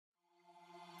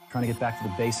trying to get back to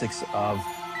the basics of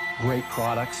great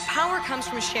products. Power comes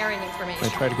from sharing information. I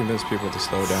try to convince people to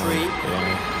slow down.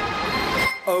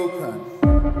 Open.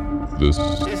 This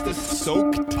is the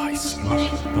Soaked by Slush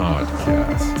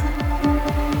podcast.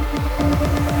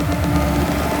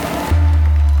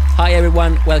 Hi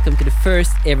everyone, welcome to the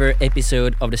first ever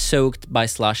episode of the Soaked by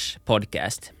Slush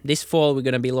podcast. This fall we're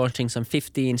going to be launching some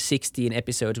 16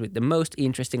 episodes with the most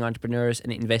interesting entrepreneurs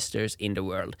and investors in the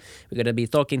world. We're going to be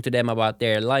talking to them about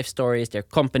their life stories, their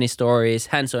company stories,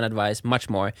 hands-on advice,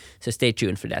 much more, so stay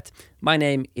tuned for that. My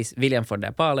name is William von der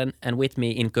Palen, and with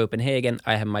me in Copenhagen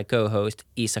I have my co-host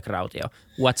Isak Rautio.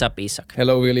 What's up, Isak?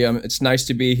 Hello, William. It's nice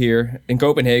to be here in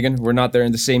Copenhagen. We're not there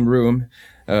in the same room.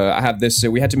 I have this,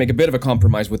 we had to make a bit of a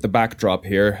compromise with the backdrop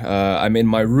here. I'm in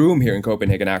my room here in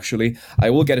Copenhagen, actually. I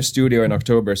will get a studio in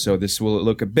October, so this will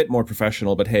look a bit more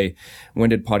professional. But hey, when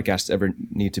did podcasts ever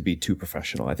need to be too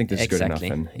professional? I think this is good enough.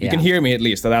 And you can hear me at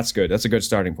least, so that's good. That's a good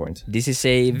starting point. This is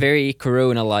a very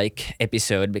Corona-like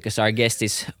episode because our guest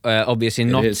is obviously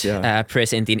not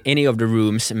present in any of the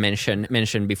rooms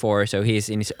mentioned before. So he's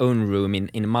in his own room in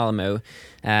Malmö.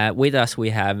 With us, we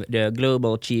have the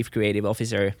Global Chief Creative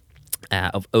Officer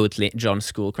of Oatly, John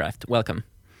Schoolcraft. Welcome.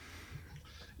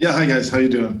 Yeah, hi guys, how you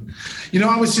doing? You know,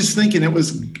 I was just thinking it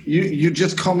was, you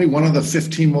just called me one of the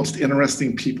 15 most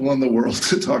interesting people in the world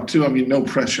to talk to. I mean, no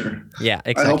pressure. Yeah,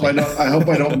 exactly. I hope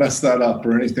I don't mess that up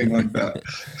or anything like that.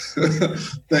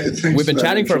 We've been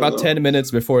chatting for about 10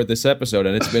 minutes before this episode,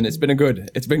 and it's been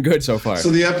good so far. So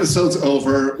the episode's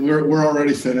over. We're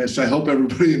already finished. I hope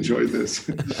everybody enjoyed this.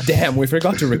 Damn, we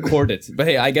forgot to record it. But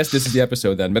hey, I guess this is the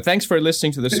episode then. But thanks for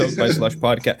listening to the Soaked by Slush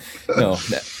podcast. No,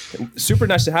 super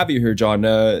nice to have you here, John.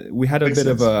 We had a bit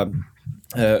of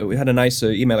we had a nice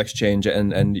email exchange,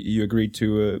 and you agreed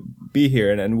to be here,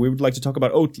 and we would like to talk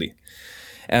about Oatly.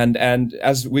 And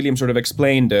as William sort of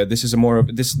explained, this is a more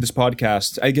of this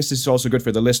podcast. I guess this is also good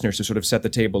for the listeners to sort of set the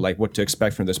table, like what to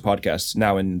expect from this podcast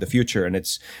now in the future. And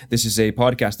this is a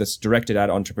podcast that's directed at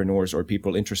entrepreneurs or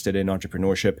people interested in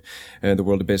entrepreneurship, the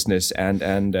world of business, and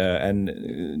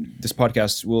this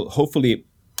podcast will hopefully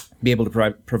be able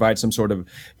to provide some sort of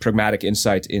pragmatic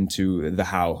insight into the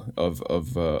how of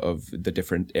the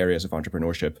different areas of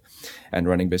entrepreneurship and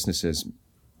running businesses.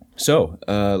 So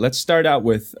let's start out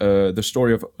with the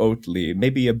story of Oatly,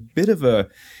 maybe a bit of a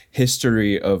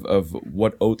history of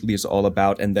what Oatly is all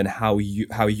about, and then how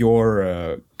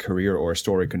your career or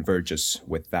story converges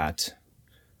with that.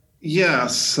 Yeah,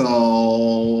 So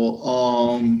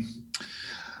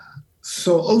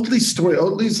Oatly's story,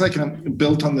 Oatly's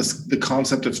built on the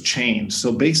concept of change.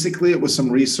 So basically it was some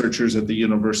researchers at the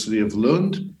University of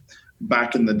Lund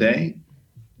back in the day.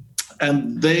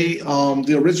 And they,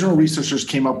 the original researchers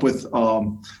came up with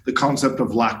the concept of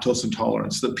lactose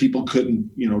intolerance, that people couldn't,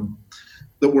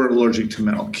 that were allergic to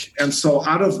milk. And so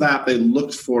out of that, they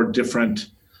looked for a different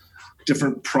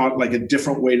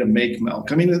way to make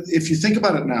milk. I mean, if you think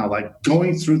about it now, like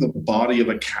going through the body of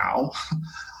a cow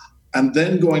and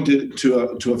then going to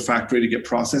a factory to get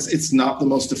processed, it's not the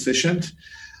most efficient.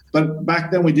 But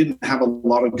back then we didn't have a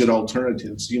lot of good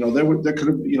alternatives. There could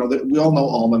have, we all know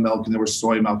almond milk and there was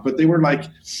soy milk, but they weren't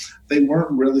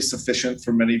really sufficient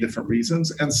for many different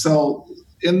reasons. And so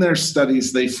in their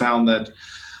studies, they found that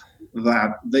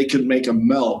they could make a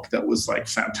milk that was like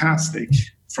fantastic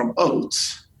from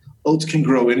oats. Oats can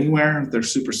grow anywhere. They're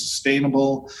super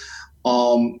sustainable.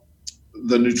 The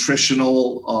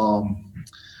nutritionals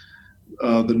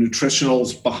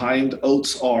behind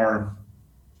oats are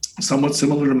somewhat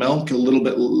similar to milk, a little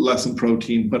bit less in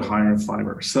protein, but higher in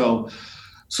fiber. So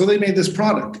they made this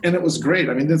product and it was great.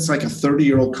 I mean, it's like a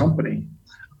 30-year-old company.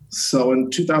 So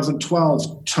in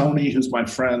 2012, Tony, who's my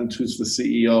friend, who's the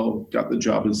CEO, got the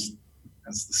job as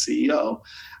the CEO.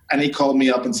 And he called me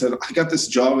up and said, I got this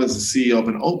job as the CEO of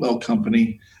an oat milk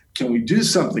company. Can we do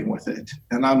something with it?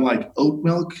 And I'm like, oat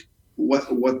milk?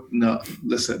 What? No,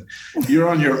 listen, you're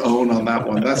on your own on that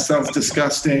one. That sounds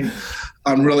disgusting.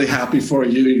 I'm really happy for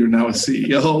you. You're now a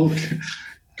CEO.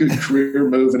 Good career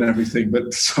move and everything.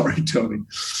 But sorry, Tony.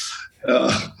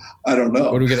 I don't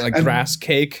know. What do we get? Grass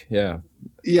cake? Yeah.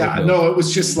 Yeah, no, it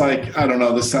was just like, I don't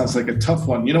know, this sounds like a tough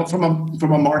one. From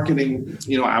a marketing,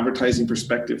 advertising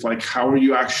perspective, like how are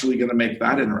you actually going to make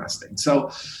that interesting?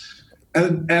 So,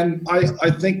 and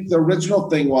I think the original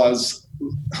thing was,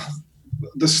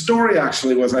 the story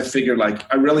actually was, I figured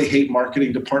like, I really hate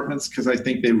marketing departments because I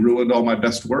think they ruined all my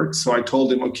best work. So I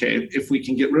told him, okay, if we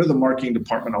can get rid of the marketing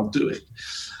department, I'll do it.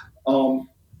 But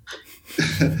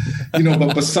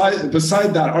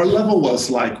beside that, our level was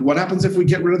like, what happens if we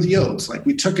get rid of the oats? Like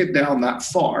we took it down that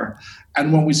far.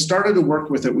 And when we started to work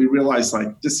with it, we realized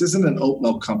like, this isn't an oat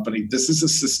milk company. This is a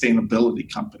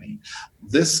sustainability company.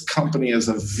 This company is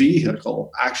a vehicle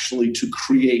actually to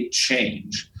create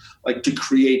change, like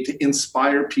to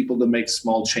inspire people to make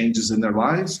small changes in their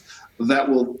lives that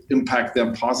will impact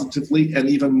them positively. And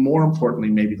even more importantly,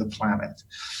 maybe the planet.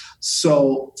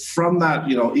 So from that,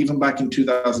 even back in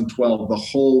 2012, the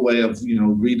whole way of,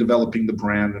 redeveloping the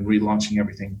brand and relaunching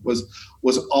everything was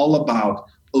all about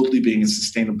Oatly being a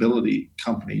sustainability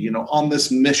company, on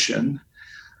this mission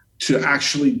to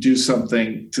actually do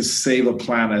something to save a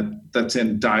planet that's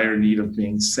in dire need of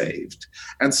being saved.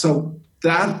 And so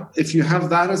that, if you have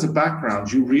that as a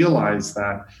background, you realize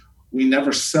that we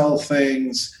never sell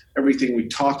things. Everything we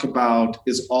talk about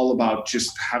is all about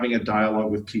just having a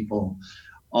dialogue with people.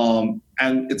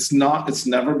 And it's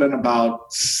never been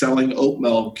about selling oat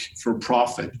milk for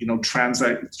profit,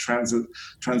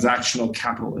 transactional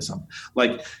capitalism.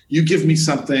 Like, you give me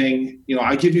something,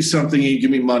 I give you something, you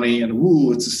give me money, and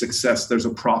it's a success. There's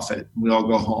a profit. We all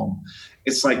go home.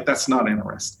 It's like, that's not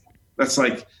interesting. That's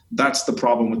the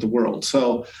problem with the world.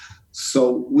 So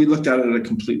we looked at it in a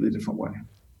completely different way.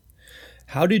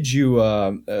 How did you,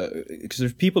 because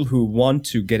there's people who want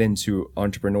to get into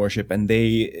entrepreneurship and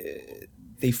they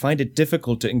find it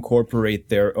difficult to incorporate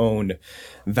their own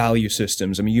value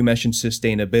systems. I mean, you mentioned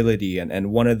sustainability,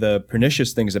 and one of the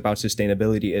pernicious things about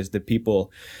sustainability is that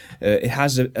people, it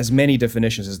has as many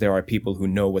definitions as there are people who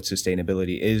know what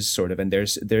sustainability is, sort of. And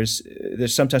there's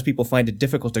sometimes people find it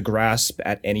difficult to grasp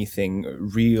at anything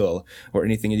real or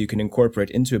anything that you can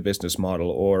incorporate into a business model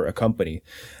or a company.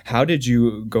 How did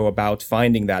you go about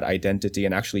finding that identity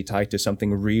and actually tie it to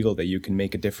something real that you can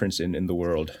make a difference in the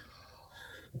world?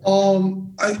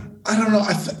 I don't know.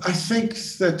 I think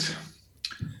that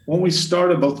when we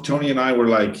started, both Tony and I were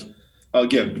like,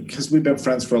 again, because we've been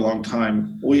friends for a long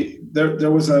time, there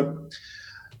was a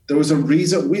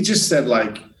reason. We just said,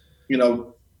 like,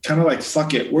 kind of like,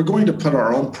 fuck it, we're going to put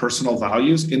our own personal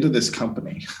values into this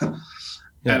company. Yeah.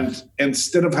 And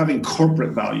instead of having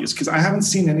corporate values, because I haven't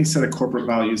seen any set of corporate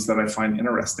values that I find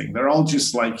interesting. They're all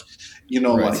just like, right,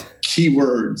 like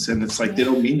keywords, and it's like, they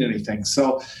don't mean anything.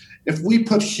 So if we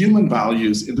put human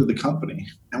values into the company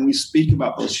and we speak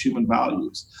about those human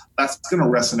values, that's going to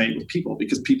resonate with people,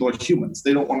 because people are humans.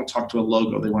 They don't want to talk to a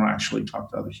logo. They want to actually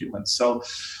talk to other humans. So,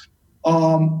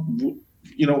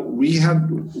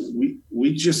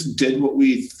 we just did what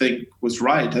we think was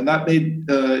right, and that made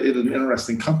it an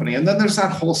interesting company. And then there's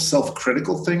that whole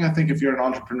self-critical thing. I think if you're an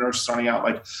entrepreneur starting out,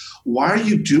 like, why are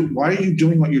you doing what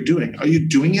you're doing? Are you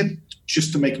doing it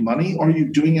just to make money, or are you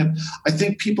doing it? I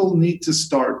think people need to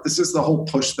start. This is the whole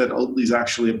push that Oatly is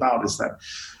actually about, is that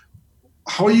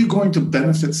how are you going to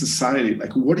benefit society?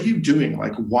 Like, what are you doing?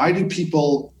 Like, why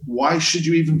should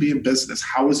you even be in business?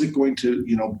 How is it going to,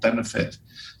 benefit?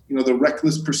 The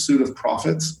reckless pursuit of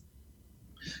profits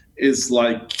is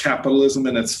like capitalism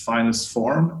in its finest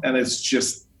form, and it's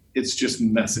just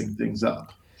messing things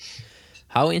up.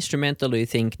 How instrumental do you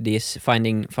think this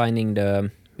finding the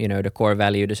the core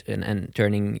values and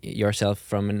turning yourself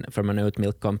from an oat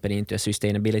milk company into a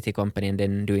sustainability company, and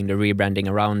then doing the rebranding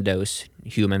around those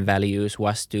human values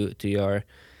was to the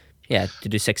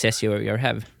success you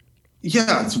have?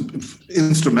 Yeah, it's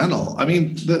instrumental. I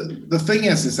mean, the thing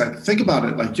is that, think about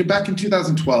it. Like, you're back in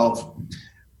 2012.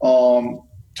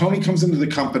 Tony comes into the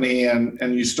company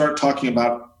and you start talking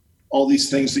about all these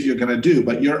things that you're going to do,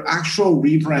 but your actual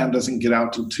rebrand doesn't get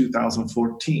out till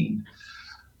 2014.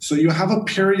 So you have a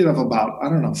period of about,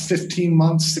 15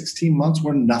 months, 16 months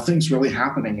where nothing's really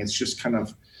happening. It's just kind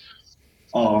of,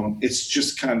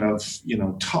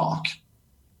 talk.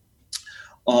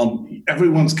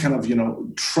 Everyone's kind of,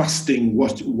 trusting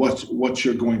what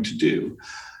you're going to do.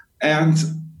 And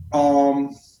I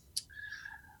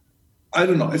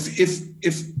don't know,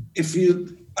 if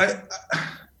you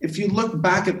look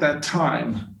back at that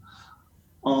time,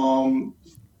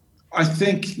 I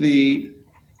think the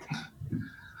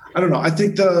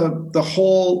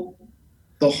whole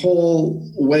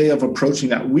way of approaching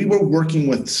that, we were working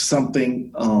with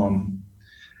something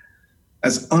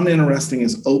as uninteresting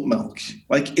as oat milk.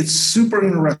 Like, it's super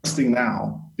interesting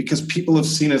now because people have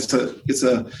seen it's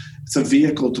a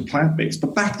vehicle to plant-based.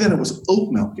 But back then it was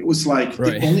oat milk. It was like,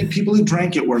 right, the only people who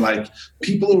drank it were like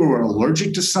people who were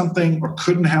allergic to something or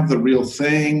couldn't have the real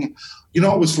thing. It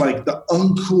was like the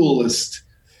uncoolest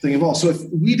thing of all. So if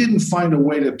we didn't find a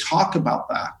way to talk about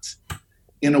that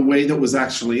in a way that was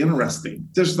actually interesting,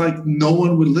 there's like, no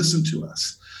one would listen to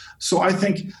us. So I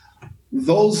think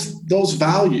those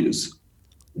values,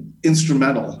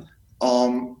 instrumental.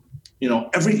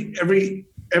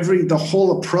 the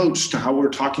whole approach to how we're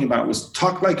talking about it was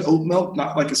talk like oat milk,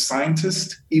 not like a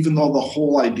scientist, even though the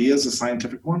whole idea is a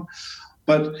scientific one,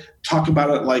 but talk about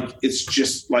it like it's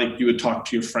just like you would talk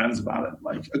to your friends about it,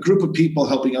 like a group of people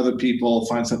helping other people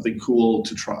find something cool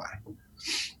to try.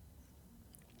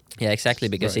 Yeah, exactly,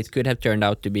 because it could have turned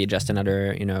out to be just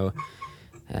another,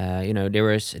 there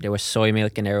was soy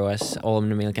milk and there was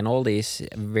almond milk and all these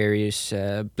various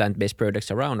plant-based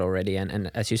products around already. And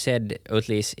as you said,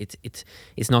 Oatly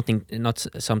it's not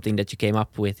something that you came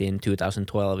up with in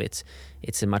 2012.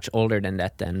 It's much older than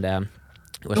that. And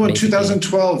in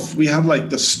 2012, we had like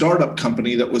the startup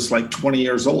company that was like 20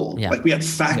 years old. Yeah. Like we had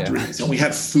factories and we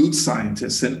had food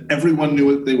scientists and everyone knew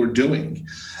what they were doing.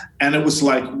 And it was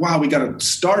like, wow, we got a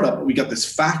startup, we got this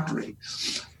factory.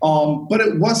 But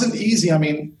it wasn't easy. I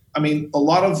mean, a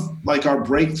lot of like our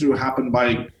breakthrough happened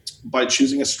by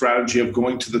choosing a strategy of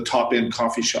going to the top end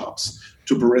coffee shops,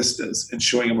 to baristas, and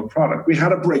showing them a product. We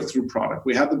had a breakthrough product.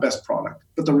 We had the best product.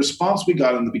 But the response we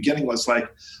got in the beginning was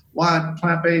like, what,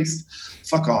 plant-based?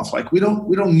 Fuck off. Like we don't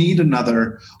need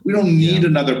another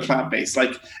plant-based.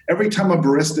 Like every time a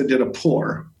barista did a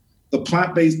pour, the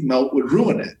plant-based milk would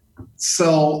ruin it.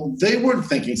 So they weren't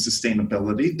thinking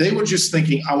sustainability. They were just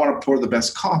thinking, I want to pour the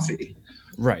best coffee.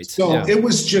 Right. So it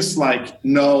was just like,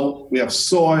 no, we have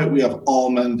soy, we have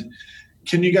almond.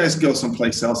 Can you guys go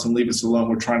someplace else and leave us alone?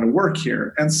 We're trying to work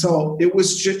here. And so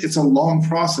it's a long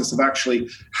process of actually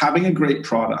having a great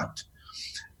product,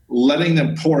 letting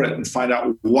them pour it and find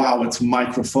out, wow, it's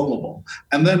microfoamable.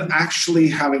 And then actually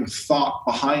having thought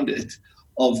behind it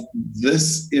of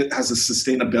this, it has a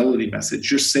sustainability message.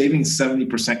 You're saving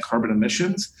 70% carbon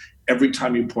emissions every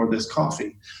time you pour this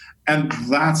coffee. And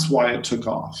that's why it took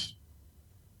off.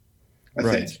 I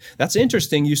think. That's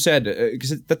interesting you said,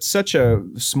 because that's such a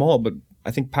small but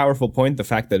I think powerful point, the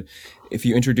fact that if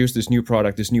you introduce this new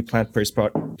product, this new plant-based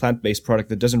product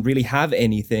that doesn't really have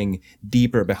anything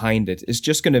deeper behind it, it's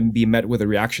just going to be met with a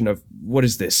reaction of, what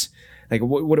is this? Like,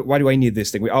 why do I need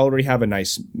this thing? We already have a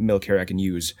nice milk here I can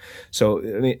use. So,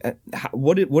 I mean,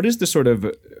 what is the sort of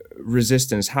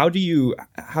resistance? How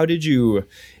did you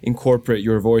incorporate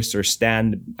your voice or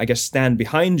stand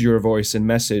behind your voice and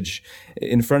message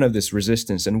in front of this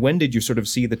resistance? And when did you sort of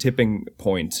see the tipping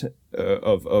point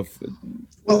of?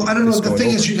 Well, I don't know. The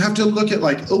thing is, you have to look at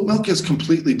like oat milk is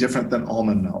completely different than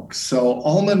almond milk. So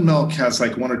almond milk has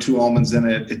like 1 or 2 almonds in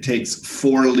it. It takes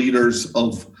 4 liters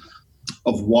of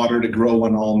water to grow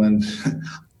 1 almond.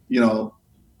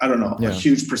 I don't know, a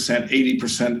huge percent,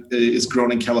 80% is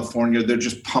grown in California. They're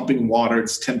just pumping water.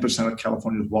 It's 10% of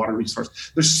California's water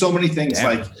resource. There's so many things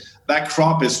like that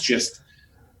crop is just,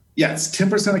 it's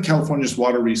 10% of California's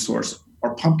water resource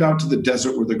are pumped out to the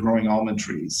desert where they're growing almond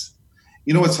trees.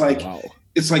 It's like,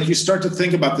 It's like you start to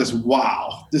think about this,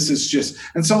 wow, this is just,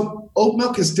 and so oat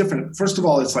milk is different. First of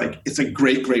all, it's a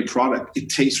great, great product. It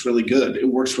tastes really good. It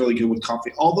works really good with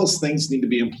coffee. All those things need to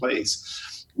be in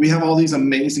place. We have all these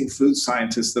amazing food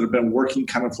scientists that have been working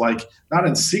kind of like, not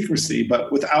in secrecy,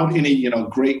 but without any,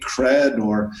 great cred,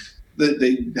 or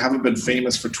they haven't been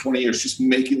famous for 20 years, just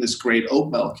making this great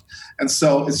oat milk. And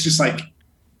so it's just like,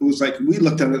 it was like, we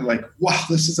looked at it like, wow,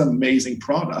 this is an amazing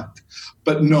product,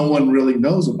 but no one really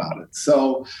knows about it.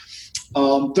 So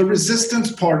the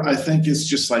resistance part, I think, is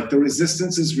just like, the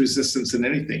resistance is resistance in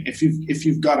anything. If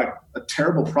you've got a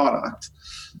terrible product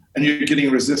and you're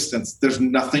getting resistance, there's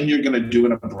nothing you're going to do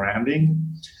in a branding,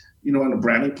 in a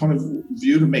branding point of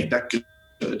view to make that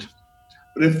good.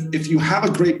 But if you have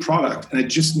a great product and it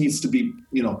just needs to be,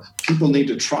 people need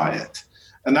to try it.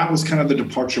 And that was kind of the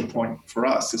departure point for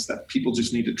us, is that people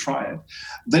just need to try it.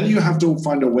 Then you have to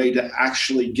find a way to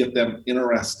actually get them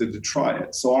interested to try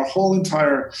it. So our whole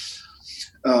entire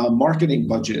marketing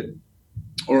budget,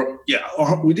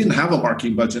 we didn't have a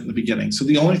marketing budget in the beginning. So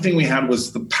the only thing we had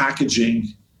was the packaging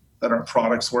that our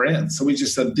products were in. So we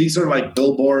just said, these are like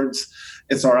billboards.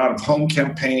 It's our out-of-home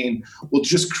campaign. We'll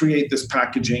just create this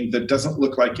packaging that doesn't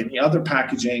look like any other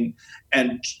packaging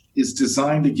and is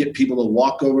designed to get people to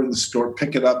walk over to the store,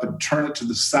 pick it up, and turn it to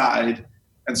the side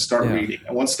and start reading.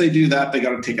 And once they do that, they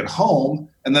got to take it home,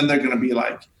 and then they're going to be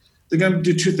like, they're going to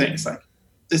do 2 things, like,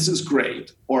 this is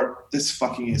great, or this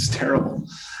fucking is terrible.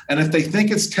 And if they think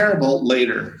it's terrible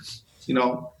later,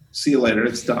 see you later,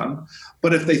 it's done.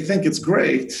 But if they think it's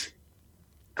great,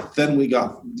 then then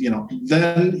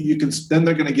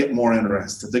they're going to get more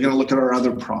interested. They're going to look at our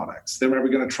other products. They're never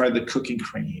going to try the cooking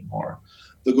cream, or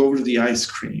they'll go over to the ice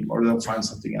cream, or they'll find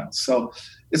something else. So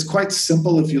it's quite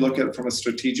simple if you look at it from a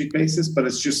strategic basis, but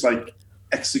it's just like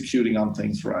executing on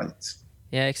things right.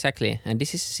 Yeah, exactly. And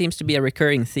this seems to be a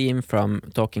recurring theme from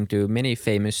talking to many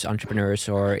famous entrepreneurs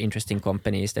or interesting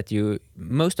companies, that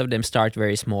most of them start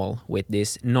very small with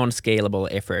these non-scalable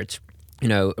efforts. You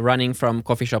know, running from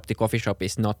coffee shop to coffee shop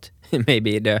is not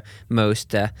maybe the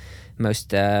most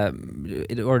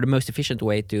efficient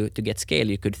way to get scale,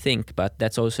 you could think, but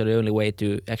that's also the only way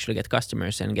to actually get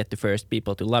customers and get the first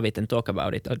people to love it and talk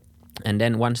about it. And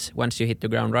then once you hit the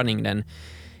ground running, then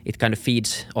it kind of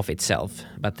feeds off itself.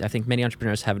 But I think many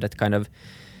entrepreneurs have that kind of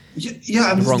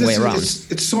wrong way around.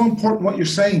 It's so important what you're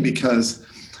saying, because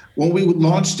when we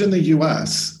launched in the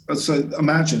US, so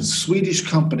imagine Swedish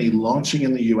company launching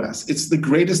in the US. It's the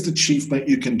greatest achievement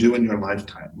you can do in your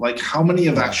lifetime. Like, how many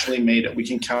have actually made it? We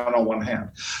can count on one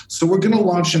hand. So we're going to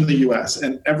launch in the US,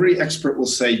 and every expert will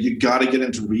say, you got to get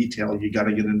into retail. You got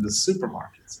to get into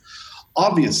supermarkets.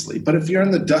 Obviously, but if you're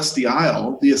in the dusty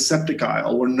aisle, the aseptic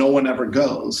aisle where no one ever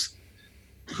goes,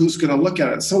 who's going to look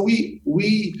at it? So we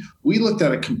looked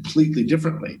at it completely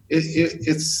differently.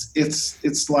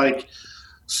 It's like,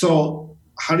 so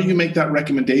how do you make that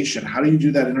recommendation? How do you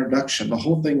do that introduction? The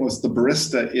whole thing was the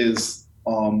barista is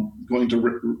going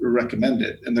to recommend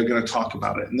it, and they're going to talk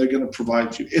about it, and they're going to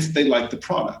provide you if they like the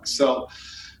product.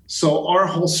 So our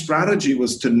whole strategy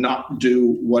was to not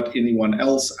do what anyone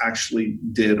else actually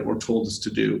did or told us to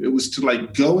do. It was to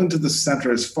like go into the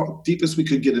center as far deep as we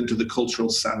could get into the cultural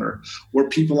center where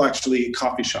people actually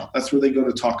coffee shop. That's where they go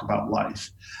to talk about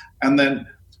life, and then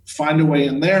find a way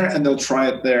in there, and they'll try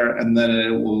it there, and then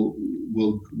it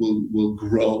will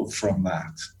grow from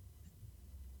that.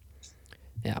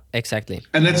 Yeah, exactly.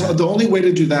 And that's the only way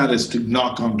to do that is to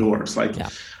knock on doors. Like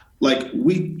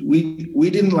we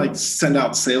didn't like send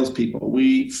out salespeople.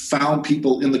 We found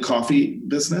people in the coffee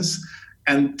business,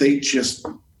 and they just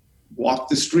walked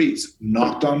the streets,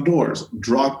 knocked on doors,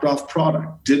 dropped off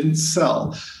product, didn't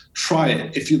sell. Try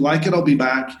it. If you like it, I'll be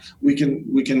back. We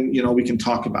can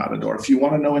talk about it. Or if you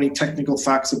want to know any technical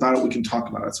facts about it, we can talk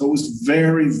about it. So it was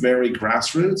very, very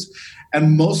grassroots.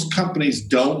 And most companies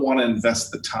don't want to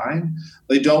invest the time.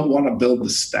 They don't want to build the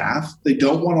staff. They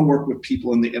don't want to work with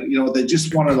people they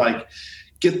just want to like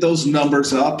get those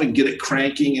numbers up and get it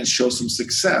cranking and show some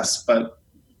success. But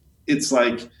it's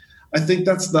like, I think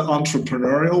that's the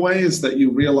entrepreneurial way, is that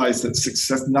you realize that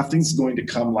success, nothing's going to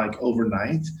come like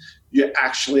overnight. You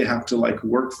actually have to like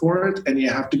work for it, and you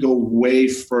have to go way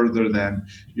further than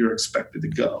you're expected to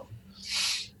go.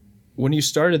 When you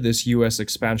started this US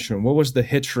expansion, what was the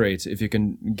hit rate, if you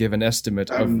can give an estimate?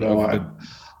 I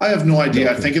have no idea.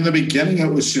 I think in the beginning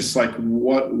it was just like,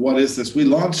 what is this? We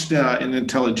launched in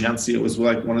Intelligentsia. It was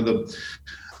like one of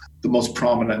the most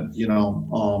prominent,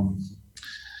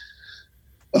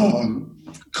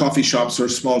 coffee shops or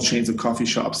small chains of coffee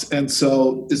shops. And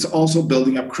so it's also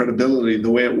building up credibility.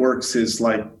 The way it works is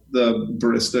like the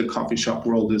barista coffee shop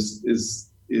world is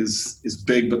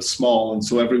big but small, and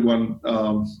so everyone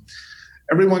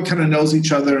kind of knows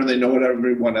each other, and they know what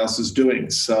everyone else is doing.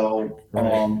 So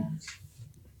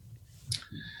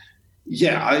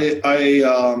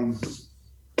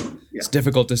it's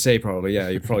difficult to say, probably. Yeah,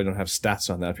 you probably don't have stats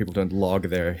on that. People don't log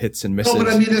their hits and misses. No,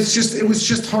 but I mean, it was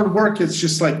just hard work. It's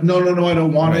just like, no, I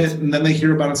don't want it, and then they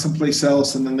hear about it someplace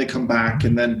else, and then they come back,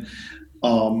 and then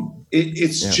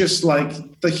just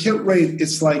like the hit rate.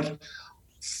 It's like,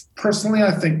 personally,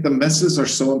 I think the misses are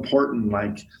so important.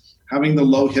 Like having the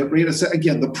low hit rate.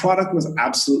 Again, the product was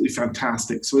absolutely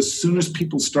fantastic. So as soon as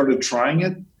people started trying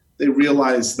it, they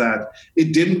realized that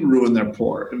it didn't ruin their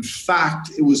pour. In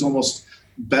fact, it was almost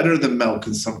better than milk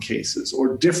in some cases,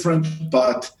 or different,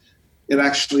 but it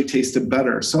actually tasted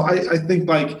better. So I think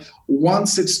like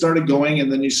once it started going,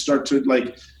 and then you start to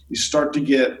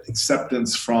get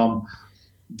acceptance from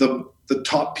the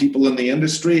top people in the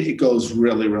industry, it goes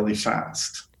really, really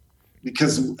fast.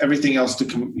 Because everything else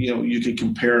you could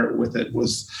compare it with it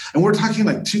was, and we're talking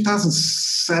like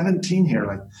 2017 here,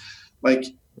 like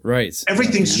right.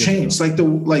 Everything's changed. Like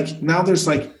now there's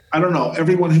like, I don't know,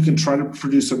 everyone who can try to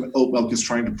produce an oat milk is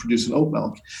trying to produce an oat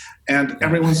milk, and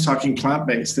everyone's talking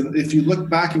plant-based. And if you look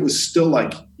back, it was still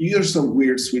like, you're some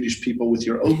weird Swedish people with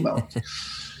your oat milk.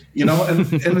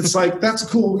 And it's like, that's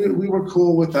cool. We were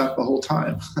cool with that the whole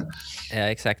time. Yeah,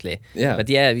 exactly. Yeah, but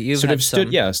yeah, you've sort of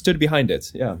stood behind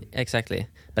it. Yeah, exactly.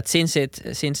 But since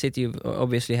it, you've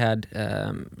obviously had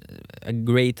a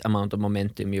great amount of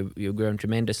momentum. You've grown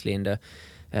tremendously in the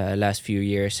last few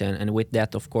years, and with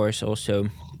that, of course, also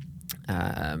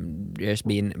there's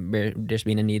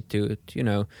been a need to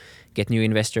get new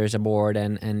investors aboard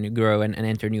and grow and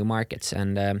enter new markets.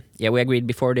 And we agreed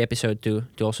before the episode to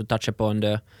also touch upon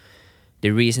the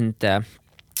recent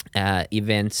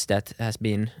events that have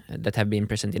been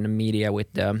present in the media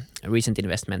with the recent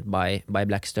investment by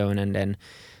Blackstone, and then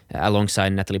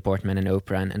alongside Natalie Portman and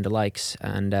Oprah and the likes,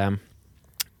 and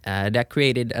that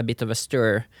created a bit of a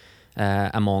stir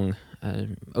among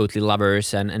Oatly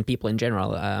lovers and people in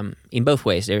general. In both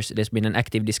ways, there's been an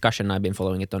active discussion. I've been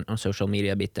following it on social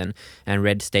media a bit and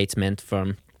read statements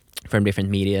from different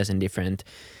medias and different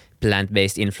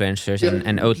plant-based influencers,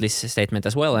 and Oatly's statement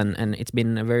as well, and it's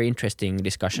been a very interesting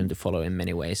discussion to follow in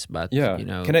many ways. But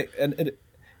can I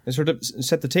and sort of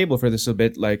set the table for this a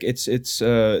bit? Like it's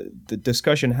the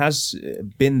discussion has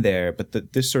been there,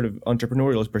 but this sort of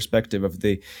entrepreneurial perspective of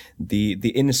the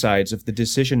insides of the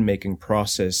decision making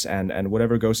process and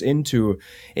whatever goes into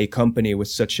a company with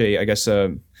such a, I guess,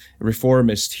 a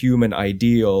reformist human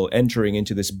ideal entering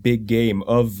into this big game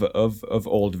of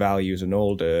old values and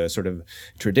old sort of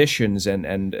traditions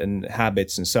and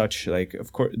habits and such. Like,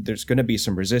 of course, there's going to be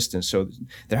some resistance. So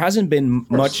there hasn't been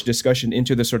much discussion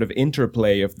into the sort of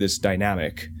interplay of this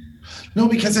dynamic. No,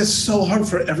 because it's so hard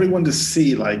for everyone to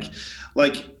see.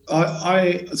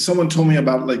 Someone told me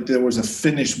about, like, there was a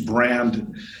Finnish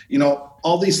brand,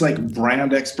 all these like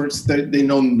brand experts, they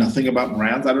know nothing about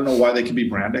brands. I don't know why they could be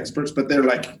brand experts, but they're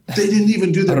like, they didn't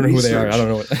even do their research. I don't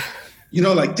know who they are. I don't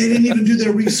know what. They didn't even do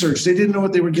their research. They didn't know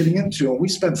what they were getting into. And we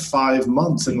spent 5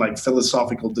 months in like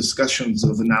philosophical discussions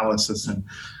of analysis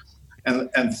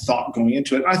and thought going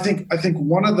into it. I think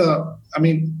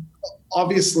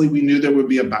obviously we knew there would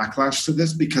be a backlash to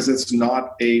this because it's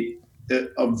not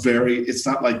it's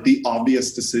not like the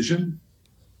obvious decision.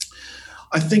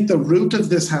 I think the root of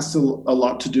this has a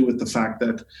lot to do with the fact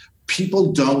that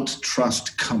people don't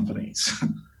trust companies.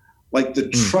 Like the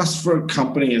trust for a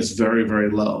company is very, very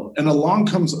low. And along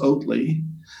comes Oatly,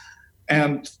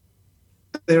 and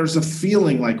there's a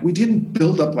feeling like we didn't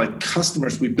build up like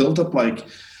customers. We built up like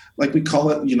we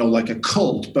call it, like a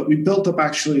cult, but we built up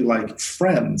actually like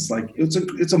friends. Like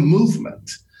it's a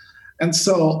movement. And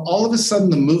so all of a sudden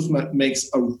the movement makes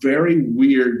a very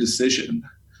weird decision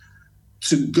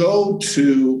to go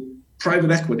to private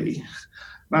equity.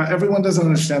 Now, everyone doesn't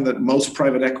understand that most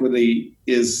private equity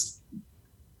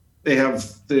they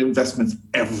have the investments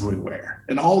everywhere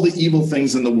and all the evil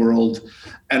things in the world,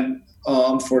 and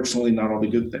unfortunately not all the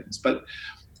good things. But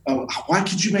why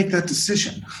could you make that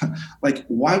decision? Like,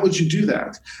 why would you do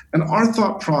that? And our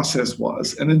thought process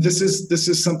was, and this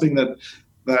is something that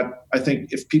I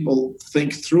think if people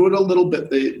think through it a little bit,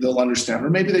 they'll understand,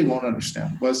 or maybe they won't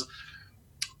understand, was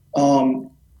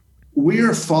we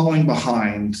are falling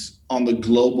behind on the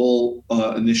global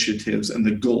initiatives and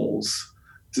the goals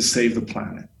to save the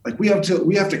planet. Like we have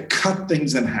to cut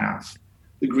things in half,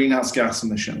 the greenhouse gas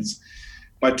emissions,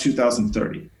 by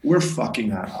 2030. We're fucking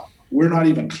that up. We're not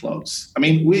even close. I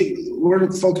mean,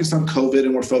 we're focused on COVID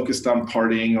and we're focused on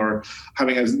partying or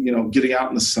having getting out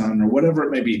in the sun or whatever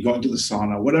it may be, going to the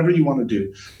sauna, whatever you want to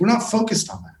do. We're not focused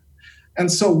on that. And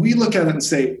so we look at it and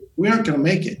say, we aren't going to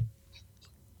make it.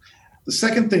 The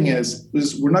second thing is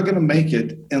we're not going to make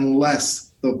it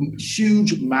unless the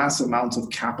huge mass amounts of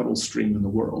capital stream in the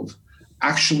world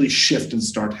actually shift and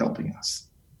start helping us.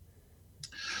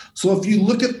 So if you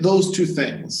look at those two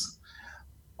things,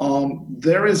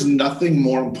 there is nothing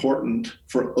more important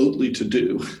for Oatly to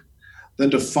do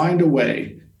than to find a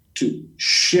way to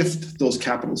shift those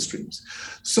capital streams.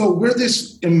 So we're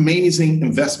this amazing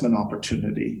investment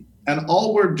opportunity, and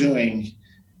all we're doing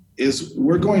is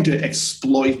we're going to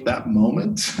exploit that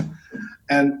moment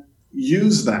and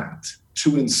use that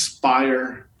to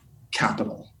inspire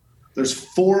capital. There's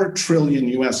 $4 trillion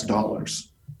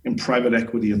in private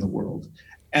equity in the world.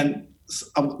 And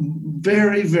a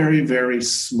very, very, very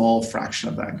small fraction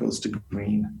of that goes to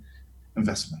green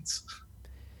investments.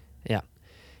 Yeah.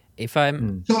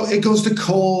 So it goes to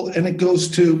coal and it goes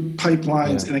to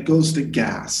pipelines and it goes to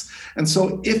gas. And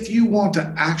so if you want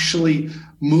to actually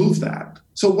move that,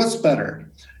 so what's better?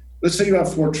 Let's say you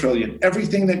have 4 trillion.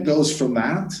 Everything that goes from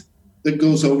that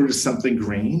goes over to something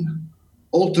green,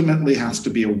 ultimately has to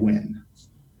be a win.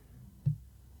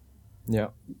 Yeah.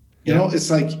 It's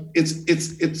like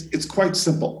it's quite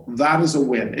simple. That is a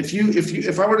win.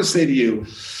 If I were to say to you,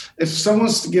 if someone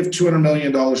was to give $200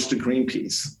 million to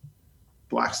Greenpeace,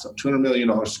 Blackstone, $200 million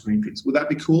to Greenpeace, would that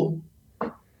be cool?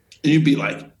 And you'd be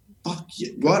like, fuck,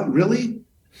 what, really?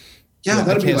 Yeah,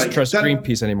 that'd be like. I can't trust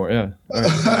Greenpeace anymore. Yeah,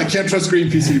 right. I can't trust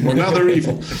Greenpeace anymore. Now they're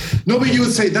evil. No, but you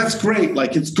would say that's great.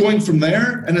 Like it's going from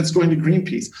there and it's going to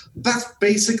Greenpeace. That's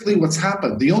basically what's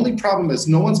happened. The only problem is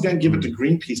no one's going to give it to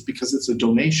Greenpeace because it's a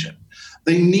donation.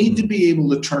 They need to be able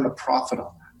to turn a profit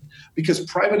on that because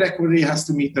private equity has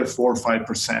to meet their 4 or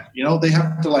 5%. They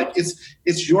have to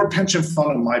it's your pension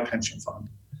fund and my pension fund.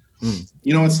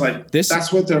 You know, it's like This-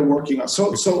 that's what they're working on.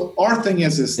 So our thing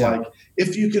is like,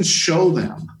 if you can show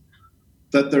them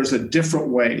that there's a different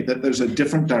way, that there's a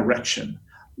different direction,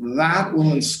 that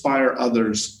will inspire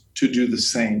others to do the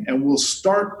same, and will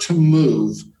start to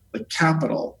move the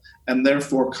capital and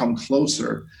therefore come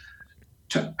closer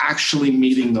to actually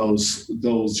meeting those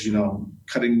you know,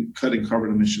 cutting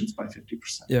carbon emissions by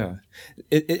 50%. Yeah,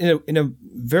 in a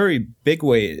very big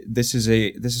way, this is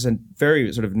a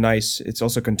very sort of nice. It's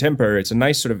also contemporary. It's a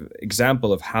nice sort of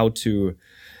example of how to,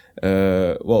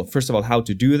 well, first of all, how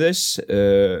to do this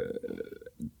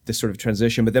sort of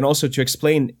transition, but then also to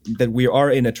explain that we are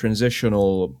in a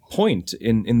transitional point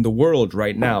in the world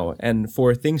right now, and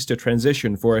for things to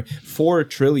transition, for $4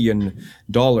 trillion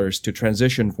to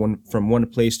transition from one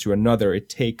place to another, it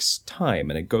takes time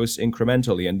and it goes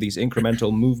incrementally, and these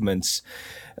incremental movements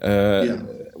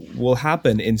will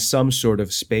happen in some sort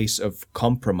of space of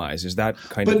compromise. Is that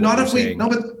kind of? But not if we. No,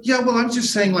 but yeah. Well, I'm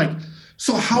just saying, like,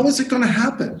 so how is it going to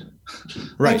happen?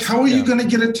 Right. Like, how are you going to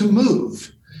get it to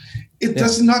move?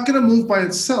 It's not going to move by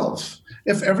itself.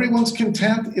 If everyone's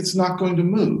content, it's not going to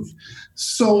move.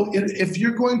 So if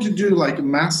you're going to do like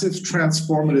massive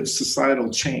transformative societal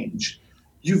change,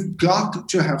 you've got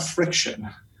to have friction.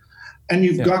 And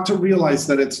you've got to realize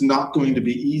that it's not going to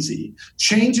be easy.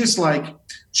 Change is like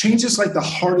the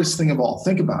hardest thing of all.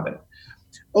 Think about it.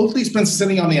 Oatly's been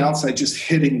sitting on the outside just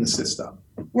hitting the system.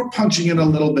 We're punching it a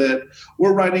little bit.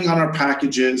 We're writing on our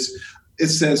packages. It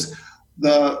says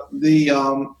the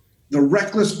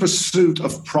reckless pursuit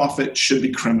of profit should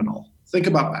be criminal. Think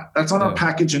about that. That's on our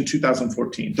package in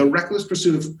 2014. The reckless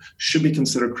pursuit should be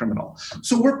considered criminal.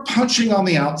 So we're punching on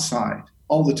the outside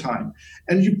all the time.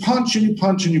 And you punch and you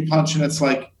punch and you punch, and it's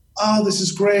like, oh, this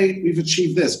is great. We've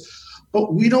achieved this.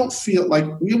 But we don't feel like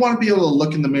we want to be able to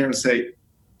look in the mirror and say,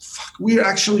 fuck, we're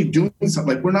actually doing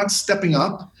something. Like, we're not stepping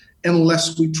up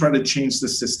unless we try to change the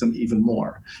system even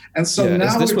more. And so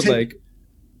now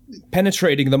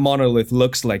penetrating the monolith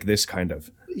looks like this kind of.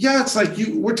 Yeah, it's like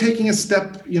we're taking a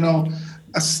step, you know,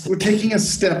 we're taking a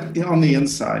step on the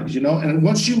inside, you know, and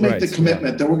once you make the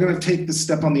commitment that we're going to take the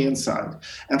step on the inside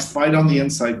and fight on the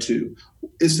inside too,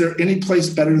 is there any place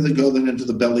better to go than into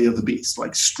the belly of the beast,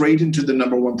 like straight into the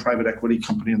 #1 private equity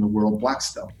company in the world,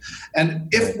 Blackstone? And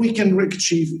if we can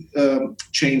achieve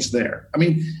change there, I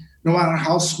mean, no matter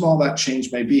how small that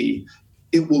change may be,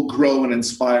 it will grow and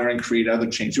inspire and create other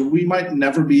change. And we might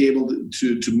never be able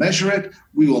to measure it.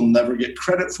 We will never get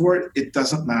credit for it. It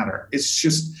doesn't matter. It's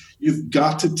just, you've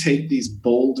got to take these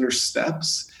bolder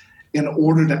steps in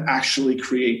order to actually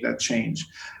create that change.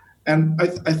 And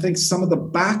I think some of the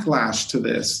backlash to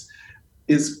this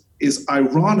is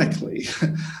ironically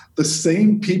the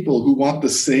same people who want the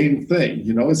same thing.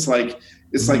 You know, it's like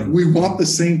we want the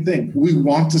same thing. We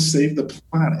want to save the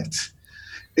planet.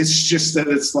 It's just that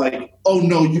it's like, oh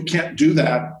no, you can't do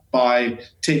that by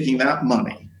taking that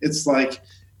money. It's like,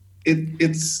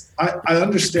 I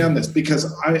understand this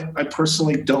because I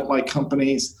personally don't like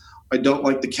companies. I don't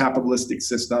like the capitalistic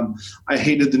system. I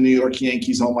hated the New York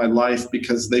Yankees all my life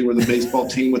because they were the baseball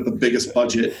team with the biggest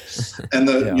budget. And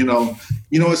you know,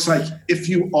 it's like, if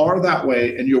you are that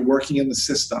way and you're working in the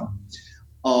system,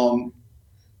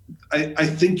 I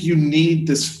think you need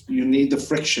the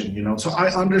friction, you know. So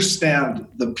I understand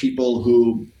the people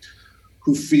who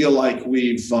feel like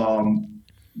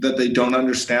that they don't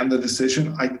understand the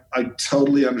decision. I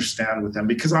totally understand with them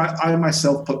because I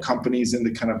myself put companies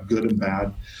into kind of good and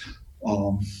bad.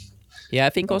 Yeah, I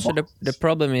think also the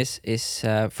problem is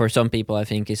for some people, I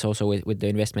think is also with the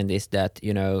investment is that,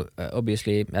 you know,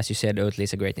 obviously, as you said, Oatly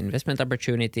is a great investment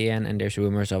opportunity and there's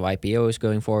rumors of IPOs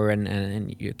going forward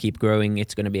and you keep growing.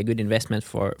 It's going to be a good investment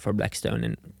for Blackstone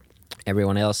and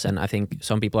everyone else. And I think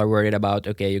some people are worried about,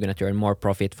 okay, you're going to turn more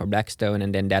profit for Blackstone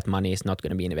and then that money is not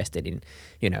going to be invested in,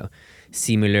 you know,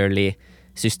 similarly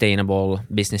sustainable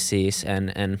businesses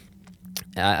and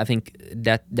I think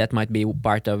that might be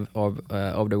part of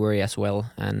the worry as well,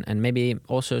 and maybe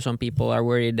also some people are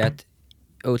worried that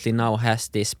Oatly now has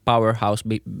this powerhouse,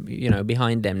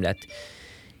 behind them. That,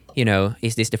 you know,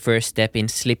 is this the first step in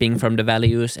slipping from the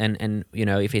values? And you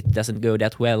know, if it doesn't go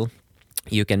that well,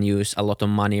 you can use a lot of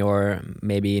money or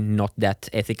maybe not that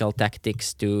ethical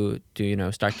tactics to you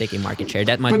know, start taking market share.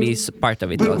 That might be part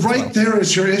of it. But right there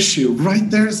is your issue. Right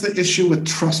there is the issue with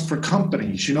trust for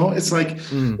companies. You know, it's like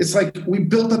we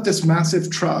built up this massive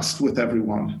trust with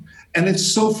everyone, and it's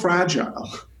so fragile.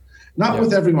 Not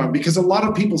with everyone, because a lot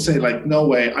of people say like, no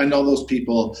way, I know those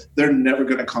people, they're never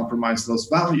going to compromise those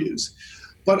values.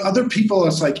 But other people,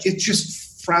 it's like, it's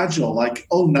just fragile, like,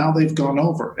 oh, now they've gone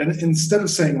over. And instead of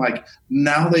saying like,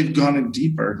 now they've gone in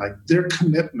deeper, like their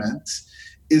commitment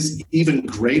is even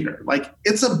greater. Like,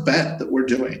 it's a bet that we're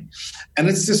doing, and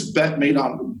it's this bet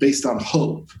based on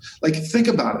hope. Like, think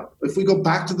about it. If we go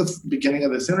back to the beginning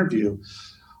of this interview,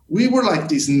 we were like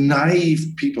these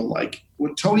naive people. Like,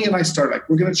 when Tony and I started, like,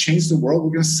 we're going to change the world.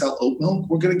 We're going to sell oat milk.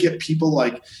 We're going to get people,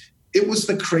 like, it was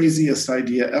the craziest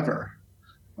idea ever.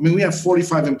 I mean, we have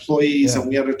 45 employees and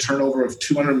we had a turnover of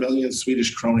 200 million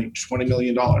Swedish krona, $20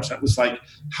 million. That was like,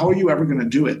 how are you ever going to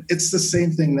do it? It's the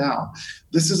same thing now.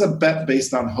 This is a bet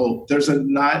based on hope.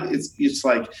 It's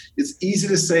like, it's easy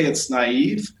to say it's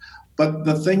naive, but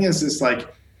the thing is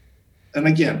like, and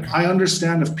again, I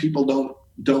understand if people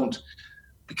don't,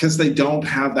 because they don't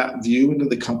have that view into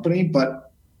the company,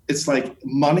 but it's like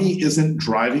money isn't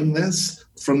driving this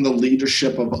from the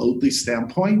leadership of Oatly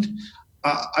standpoint.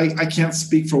 I can't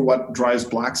speak for what drives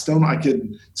Blackstone. I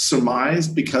could surmise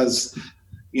because,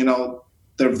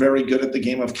 they're very good at the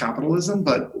game of capitalism,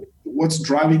 but what's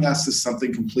driving us is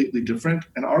something completely different.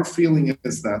 And our feeling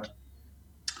is that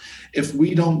if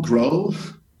we don't grow,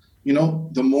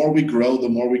 the more we grow, the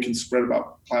more we can spread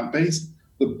about plant-based,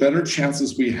 the better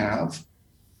chances we have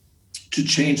to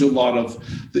change a lot of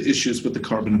the issues with the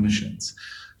carbon emissions.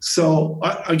 So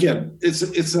again,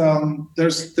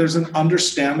 there's an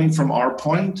understanding from our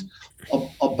point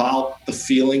about the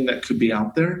feeling that could be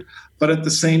out there, but at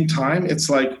the same time, it's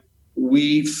like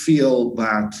we feel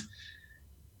that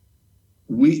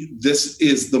this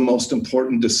is the most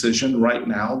important decision right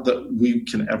now that we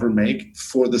can ever make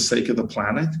for the sake of the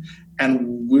planet,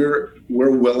 and we're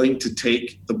willing to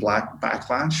take the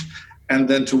backlash and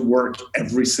then to work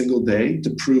every single day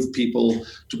to prove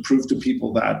to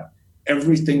people that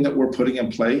everything that we're putting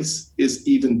in place is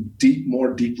even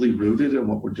more deeply rooted in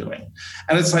what we're doing.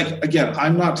 And it's like, again,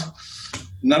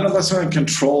 none of us are in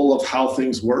control of how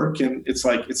things work. And it's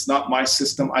like, it's not my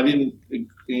system. I didn't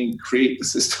create the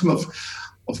system of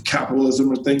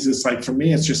capitalism or things. It's like, for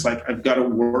me, it's just like, I've got to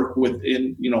work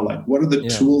within, like, what are the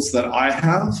tools that I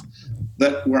have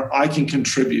where I can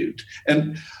contribute?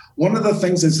 And one of the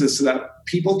things is that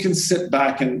people can sit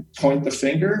back and point the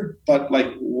finger, but like,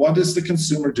 what is the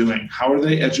consumer doing? How are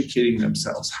they educating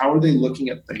themselves? How are they looking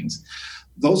at things?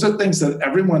 Those are things that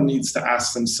everyone needs to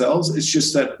ask themselves. It's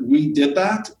just that we did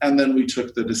that and then we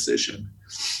took the decision,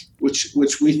 which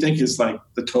we think is like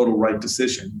the total right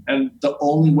decision. And the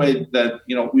only way that,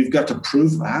 we've got to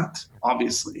prove that,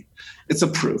 obviously, it's a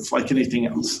proof like anything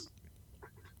else.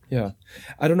 Yeah.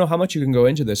 I don't know how much you can go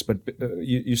into this, but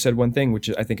you said one thing, which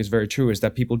I think is very true, is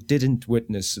that people didn't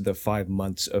witness the 5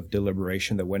 months of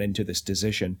deliberation that went into this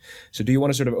decision. So do you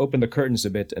want to sort of open the curtains a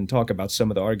bit and talk about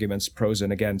some of the arguments, pro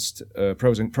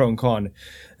and con,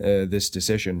 this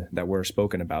decision that were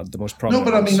spoken about, the most prominent?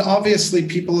 No, but I mean, obviously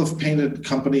people have painted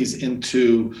companies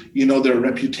into, their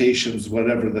reputations,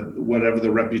 whatever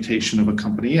the reputation of a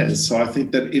company is. So I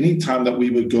think that any time that we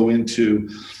would go into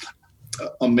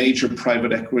a major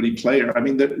private equity player, I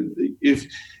mean,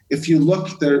 if you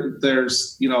look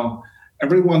there's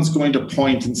everyone's going to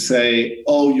point and say,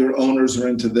 oh, your owners are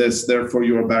into this, therefore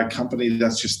you're a bad company.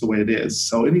 That's just the way it is.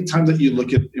 So anytime that you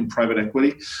look at in private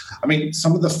equity, I mean,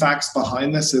 some of the facts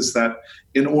behind this is that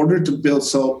in order to build,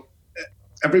 so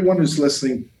everyone who's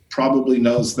listening probably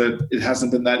knows that it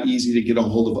hasn't been that easy to get a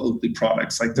hold of Oatly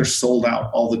products. Like, they're sold out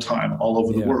all the time, all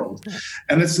over the world.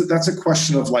 And that's a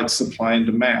question of like supply and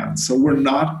demand. So we're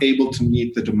not able to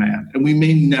meet the demand, and we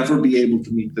may never be able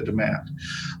to meet the demand.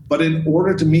 But in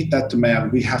order to meet that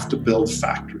demand, we have to build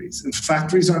factories. And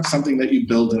factories aren't something that you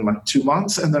build in like 2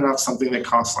 months, and they're not something that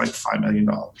costs like $5 million.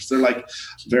 They're like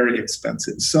very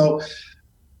expensive. So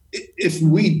if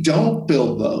we don't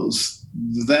build those,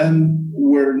 then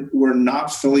we're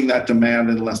not filling that demand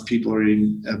unless people are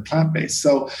eating plant-based.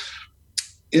 So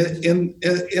in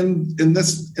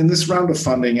this round of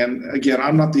funding, and again,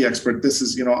 I'm not the expert. This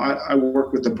is, I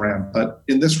work with the brand, but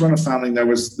in this round of funding, there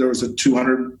was a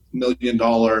 $200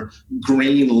 million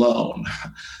green loan.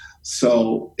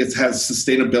 So it has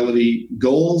sustainability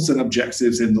goals and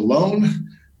objectives in the loan.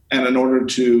 And in order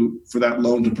for that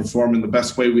loan to perform in the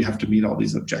best way, we have to meet all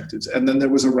these objectives. And then there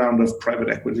was a round of private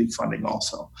equity funding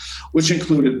also, which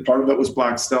included, part of it was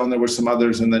Blackstone. There were some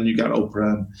others. And then you got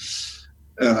Oprah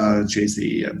and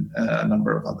Jay-Z and a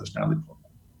number of others, Natalie Portman,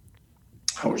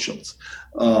 Howard Schultz,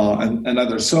 and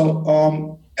others.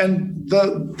 So, and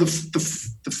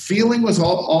the feeling was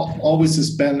always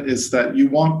has been is that you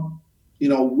want,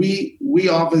 we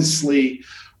obviously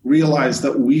realize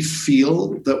that we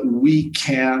feel that we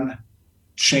can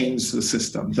change the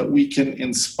system, that we can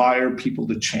inspire people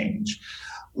to change,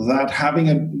 that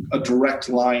having a direct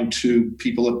line to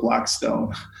people at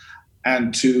Blackstone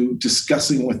and to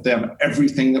discussing with them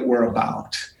everything that we're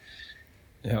about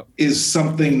is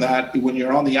something that when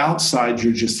you're on the outside,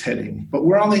 you're just hitting. But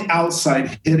we're on the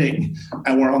outside hitting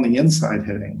and we're on the inside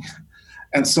hitting.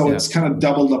 And so it's kind of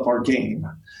doubled up our game.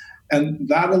 And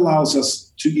that allows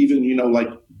us to even,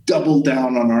 double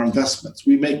down on our investments.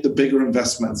 We make the bigger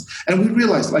investments. And we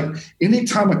realize,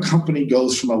 anytime a company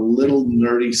goes from a little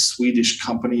nerdy Swedish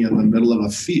company in the middle of a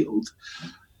field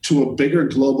to a bigger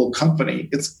global company,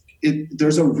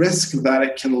 there's a risk that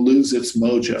it can lose its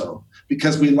mojo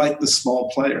because we like the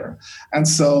small player. And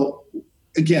so,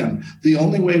 again, the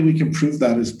only way we can prove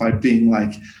that is by being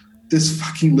like this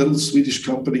fucking little Swedish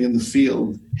company in the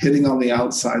field, hitting on the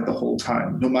outside the whole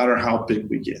time, no matter how big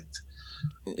we get.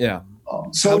 Yeah.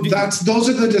 So those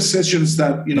are the decisions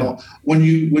that, when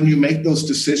you make those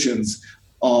decisions,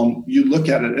 you look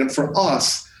at it. And for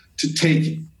us to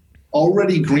take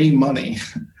already green money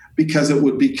because it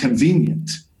would be convenient,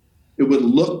 it would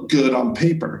look good on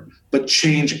paper, but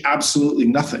change absolutely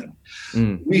nothing.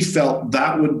 We felt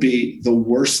that would be the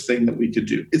worst thing that we could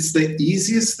do. It's the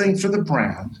easiest thing for the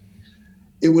brand.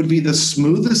 It would be the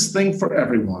smoothest thing for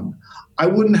everyone. I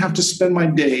wouldn't have to spend my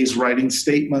days writing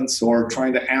statements or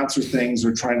trying to answer things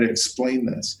or trying to explain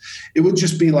this. It would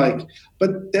just be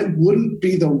but that wouldn't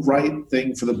be the right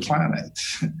thing for the planet.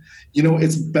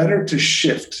 It's better to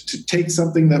shift, to take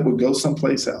something that would go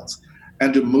someplace else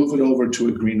and to move it over to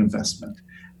a green investment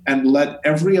and let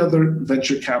every other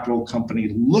venture capital company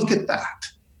look at that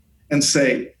and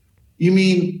say, you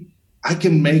mean I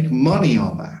can make money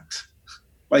on that?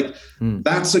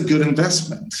 That's a good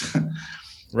investment.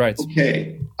 Right.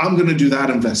 Okay, I'm going to do that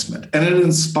investment. And it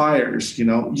inspires,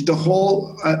 the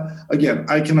whole, again,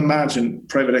 I can imagine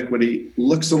private equity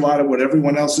looks a lot at what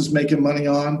everyone else is making money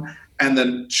on and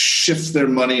then shifts their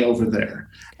money over there.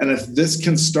 And if this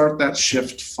can start that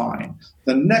shift, fine.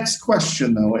 The next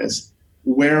question, though, is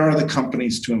where are the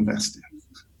companies to invest in?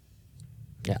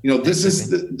 Yeah, this is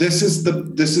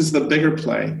the bigger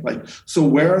play. So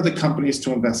where are the companies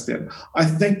to invest in? I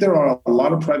think there are a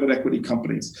lot of private equity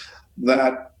companies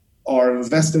that are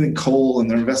invested in coal and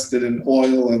they're invested in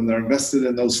oil and they're invested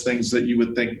in those things that you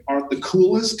would think aren't the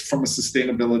coolest from a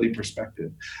sustainability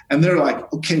perspective. And they're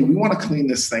like, okay, we want to clean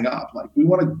this thing up. We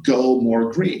want to go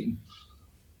more green.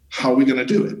 How are we going to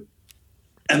do it?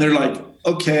 And they're like,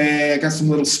 okay, I got some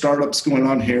little startups going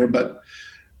on here, but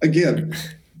again,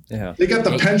 they got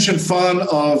the pension fund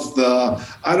of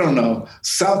the,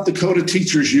 South Dakota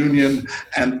Teachers Union,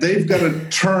 and they've got to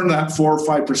turn that 4 or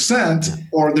 5%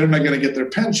 or they're not going to get their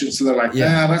pension. So they're like,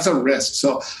 that's a risk.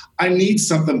 So I need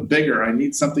something bigger. I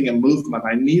need something in movement.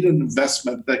 I need an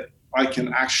investment that I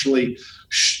can actually,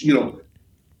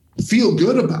 feel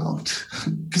good about.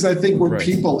 Because I think we're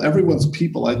people, everyone's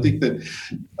people. I think that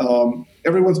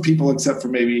everyone's people except for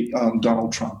maybe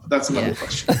Donald Trump. That's another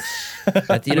question.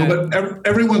 But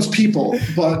everyone's people.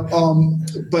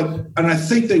 And I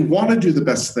think they want to do the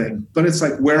best thing. But it's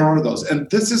where are those? And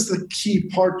this is the key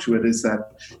part to it, is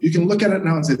that you can look at it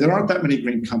now and say there aren't that many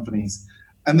green companies,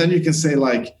 and then you can say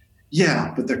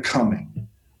but they're coming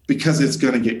because it's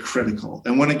going to get critical.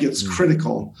 And when it gets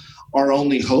critical, our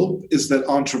only hope is that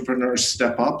entrepreneurs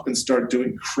step up and start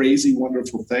doing crazy,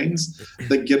 wonderful things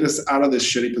that get us out of this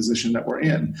shitty position that we're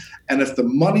in. And if the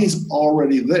money's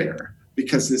already there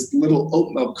because this little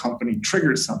oat milk company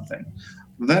triggered something,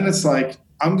 then it's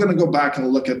I'm going to go back and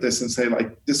look at this and say,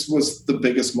 this was the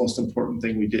biggest, most important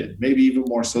thing we did. Maybe even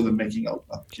more so than making oat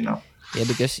milk, Yeah,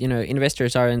 because,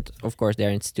 investors aren't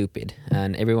stupid.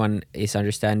 And everyone is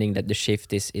understanding that the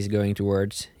shift is going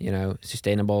towards,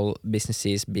 sustainable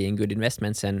businesses being good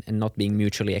investments and not being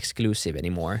mutually exclusive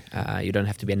anymore. You don't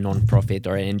have to be a non-profit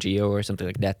or an NGO or something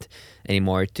like that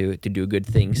anymore to do good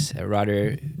things.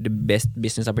 Rather, the best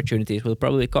business opportunities will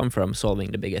probably come from solving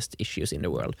the biggest issues in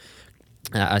the world,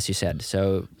 as you said.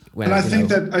 So, I think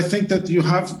that you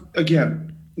have, again,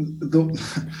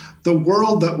 the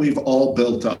world that we've all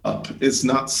built up is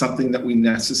not something that we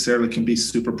necessarily can be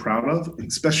super proud of,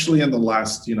 especially in the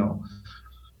last,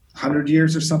 100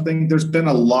 years or something. There's been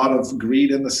a lot of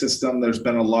greed in the system. There's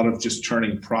been a lot of just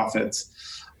turning profits.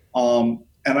 And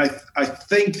I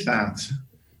think that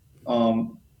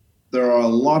there are a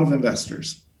lot of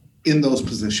investors in those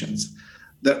positions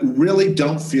that really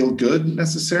don't feel good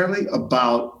necessarily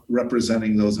about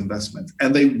representing those investments.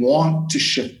 And they want to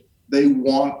shift. They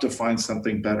want to find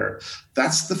something better.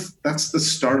 That's the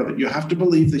start of it. You have to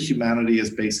believe that humanity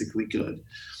is basically good.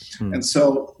 And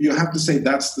so you have to say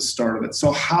that's the start of it.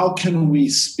 So how can we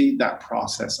speed that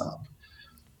process up?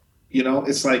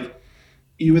 It's I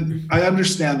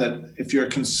understand that if you're a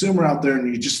consumer out there and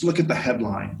you just look at the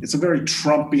headline, it's a very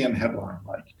Trumpian headline,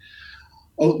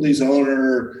 Oatly's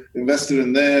owner invested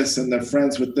in this and they're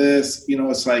friends with this.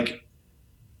 It's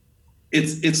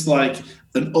it's like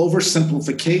an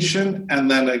oversimplification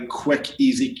and then a quick,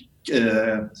 easy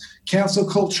cancel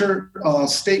culture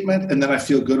statement, and then I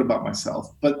feel good about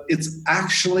myself. But it's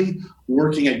actually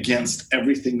working against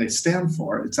everything they stand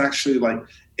for. It's actually like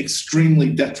extremely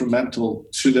detrimental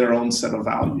to their own set of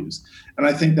values. And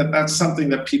I think that that's something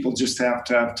that people just have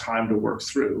to have time to work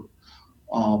through.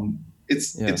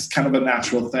 It's kind of a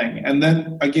natural thing. And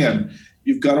then again,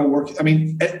 you've got to work. I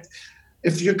mean,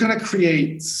 if you're going to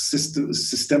create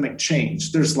systemic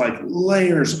change, there's like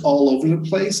layers all over the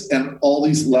place and all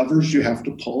these levers you have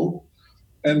to pull.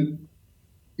 And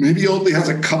maybe Oatly has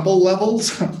a couple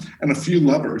levels and a few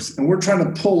levers. And we're trying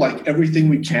to pull like everything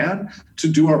we can to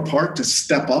do our part, to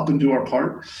step up and do our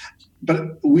part.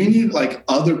 But we need like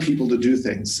other people to do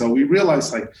things. So we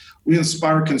realize like we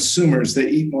inspire consumers. They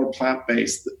eat more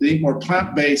plant-based. They eat more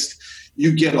plant-based.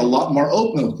 You get a lot more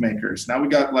oat milk makers. Now we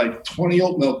got like 20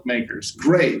 oat milk makers.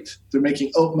 Great. They're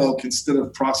making oat milk instead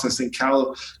of processing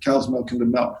cow's milk into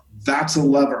milk. That's a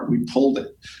lever. We pulled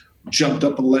it, jumped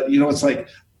up it's like,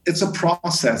 it's a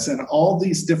process and all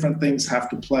these different things have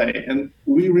to play. And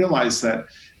we realize that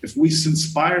if we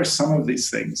inspire some of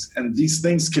these things, and these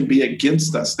things can be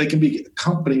against us, they can be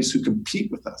companies who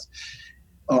compete with us.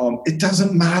 It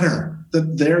doesn't matter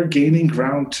that they're gaining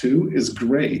ground too is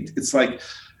great. It's like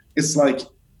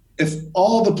if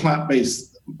all the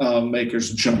plant-based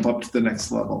makers jump up to the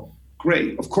next level,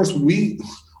 great. Of course, we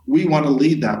want to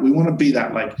lead that. We want to be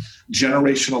that like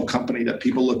generational company that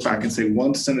people look back and say,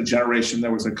 once in a generation,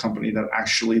 there was a company that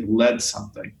actually led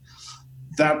something.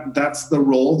 That's the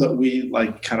role that we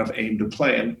like kind of aim to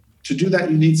play. And to do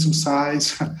that, you need some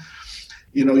size.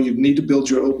 You need to build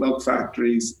your oat milk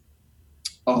factories.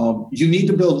 You need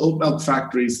to build oat milk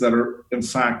factories that are, in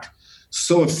fact,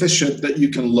 so efficient that you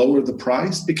can lower the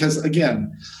price. Because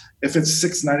again, if it's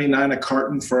 $6.99 a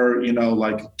carton for,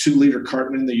 like 2-liter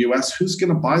carton in the US, who's going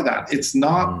to buy that? It's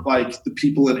not like the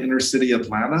people in inner city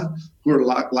Atlanta who are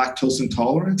lactose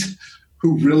intolerant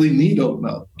who really need oat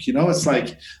milk. It's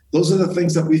like, those are the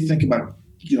things that we think about,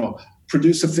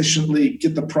 produce efficiently,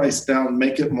 get the price down,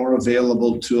 make it more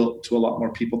available to a lot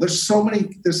more people. There's so many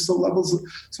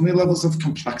levels of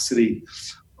complexity,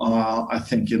 I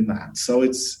think, in that. So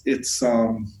it's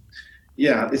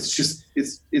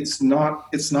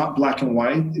not black and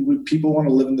white. People want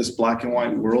to live in this black and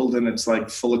white world, and it's like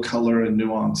full of color and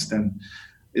nuanced, and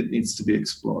it needs to be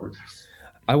explored.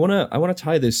 I want to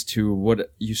tie this to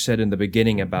what you said in the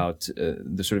beginning about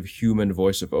the sort of human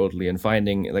voice of Oatly, and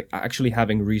finding, like, actually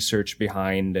having research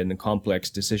behind and complex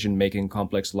decision making,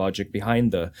 complex logic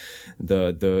behind the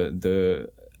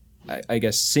I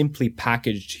guess simply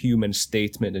packaged human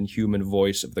statement and human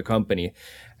voice of the company.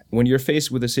 When you're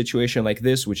faced with a situation like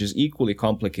this, which is equally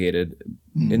complicated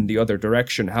in the other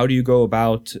direction, how do you go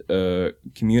about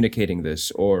communicating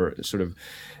this, or sort of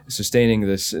sustaining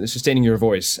your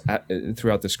voice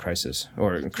throughout this crisis,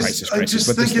 or crisis? I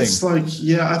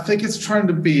think it's trying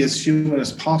to be as human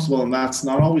as possible, and that's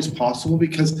not always possible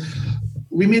because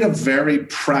we made a very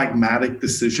pragmatic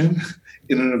decision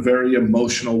in a very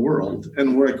emotional world,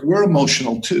 and we're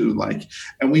emotional too,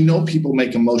 and we know people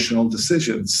make emotional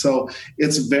decisions. So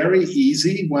it's very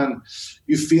easy when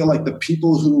you feel like the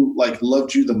people who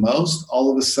loved you the most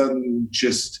all of a sudden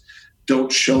just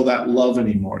don't show that love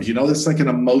anymore. It's like an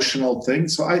emotional thing.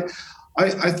 So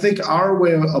I think our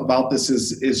way about this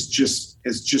is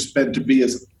just been to be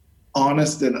as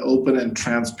honest and open and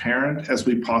transparent as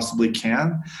we possibly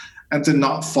can, and to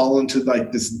not fall into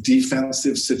this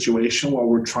defensive situation where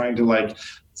we're trying to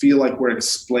feel like we're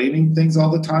explaining things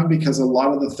all the time, because a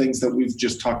lot of the things that we've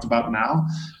just talked about now,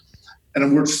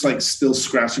 and we're just still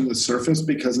scratching the surface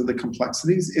because of the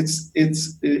complexities.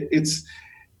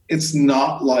 It's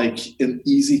not an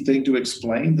easy thing to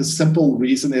explain. The simple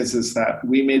reason is that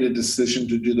we made a decision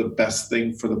to do the best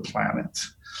thing for the planet,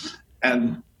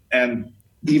 and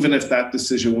even if that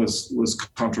decision was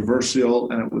controversial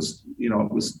and it was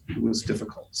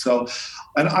difficult. So,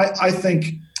 and I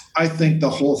think the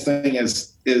whole thing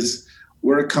is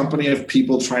we're a company of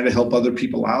people trying to help other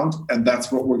people out, and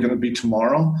that's what we're going to be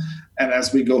tomorrow. And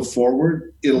as we go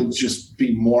forward, it'll just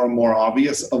be more and more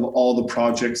obvious of all the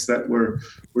projects that we're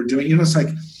doing. It's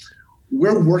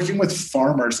we're working with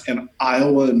farmers in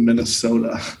Iowa and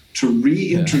Minnesota to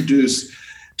reintroduce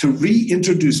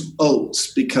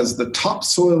oats, because the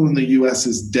topsoil in the U.S.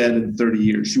 is dead in 30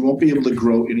 years. You won't be able to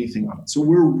grow anything on it. So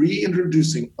we're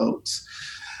reintroducing oats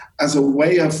as a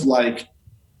way of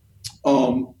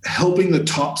helping the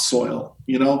topsoil,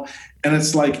 and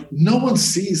it's no one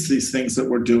sees these things that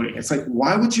we're doing. It's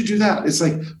why would you do that? It's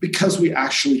because we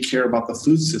actually care about the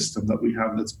food system that we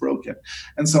have that's broken.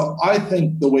 And so I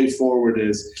think the way forward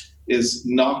is is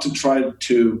not to try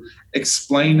to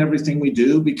explain everything we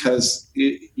do, because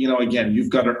again, you've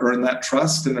got to earn that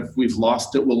trust, and if we've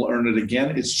lost it, we'll earn it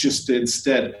again. It's just to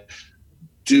instead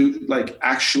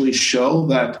actually show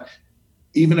that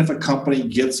even if a company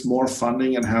gets more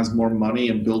funding and has more money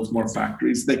and builds more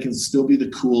factories, they can still be the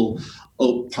cool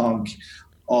oat punk,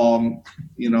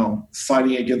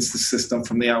 fighting against the system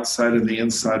from the outside and the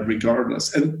inside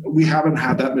regardless. And we haven't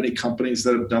had that many companies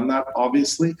that have done that,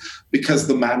 obviously, because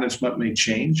the management may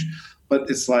change. But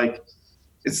it's like,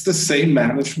 it's the same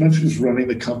management who's running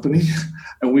the company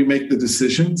and we make the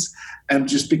decisions. And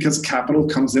just because capital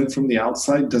comes in from the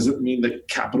outside doesn't mean that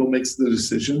capital makes the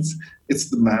decisions. It's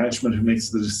the management who makes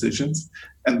the decisions.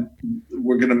 And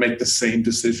we're going to make the same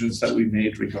decisions that we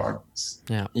made regardless.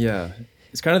 Yeah.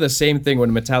 It's kind of the same thing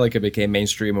when Metallica became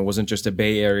mainstream and wasn't just a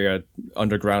Bay Area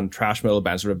underground thrash metal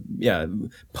band, sort of,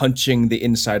 punching the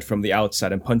inside from the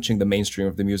outside and punching the mainstream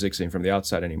of the music scene from the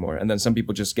outside anymore. And then some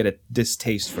people just get a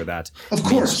distaste for that. Of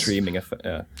course. Mainstreaming.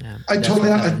 I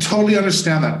totally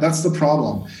understand that. That's the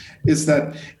problem, is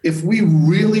that if we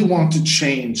really want to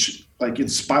change,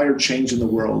 inspire change in the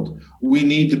world, we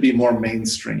need to be more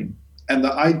mainstream. And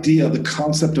the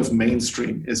concept of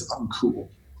mainstream is uncool.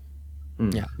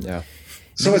 Yeah.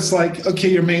 So it's like, okay,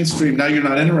 you're mainstream. Now you're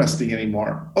not interesting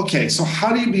anymore. Okay, so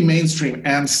how do you be mainstream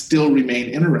and still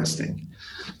remain interesting?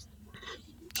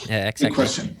 Yeah, exactly. Good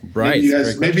question. Right.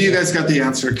 Maybe you guys got the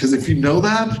answer, because if you know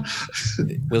that,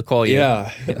 we'll call you.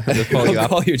 Yeah, we'll call you up.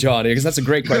 Call you, Johnny, because that's a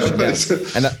great question.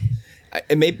 Yeah.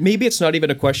 And maybe it's not even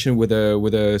a question with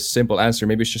a simple answer.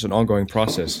 Maybe it's just an ongoing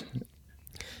process.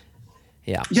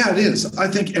 Yeah. Yeah, it is. I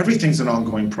think everything's an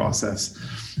ongoing process,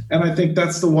 and I think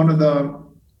that's one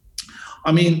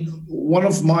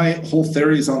of my whole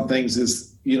theories on things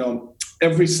is,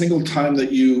 every single time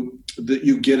that you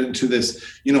get into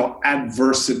this,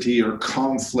 adversity or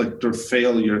conflict or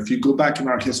failure, if you go back in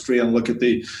our history and look at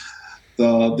the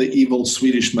evil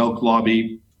Swedish milk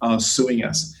lobby suing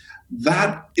us,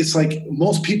 that it's like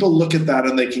most people look at that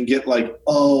and they can get like,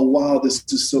 oh, wow, this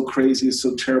is so crazy. It's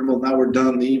so terrible. Now we're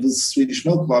done. The evil Swedish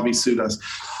milk lobby sued us.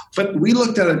 But we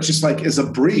looked at it just like as a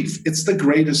brief. It's the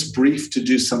greatest brief to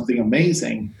do something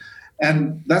amazing.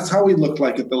 And that's how we looked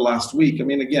like it the last week. I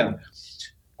mean, again,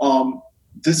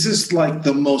 this is like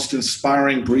the most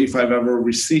inspiring brief I've ever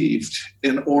received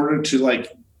in order to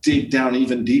dig down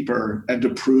even deeper and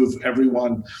to prove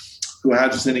everyone who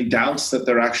has any doubts that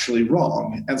they're actually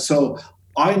wrong. And so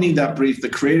I need that brief. The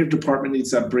creative department needs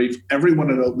that brief.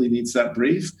 Everyone at Oatly needs that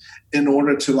brief in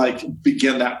order to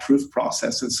begin that proof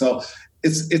process. And so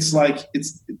it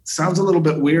sounds a little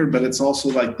bit weird, but it's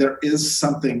also there is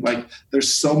something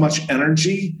there's so much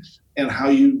energy in how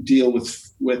you deal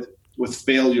with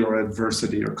failure or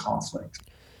adversity or conflict.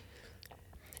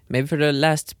 Maybe for the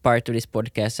last part of this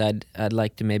podcast, I'd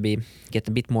like to maybe get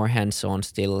a bit more hands-on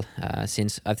still,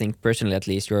 since I think personally, at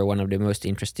least, you're one of the most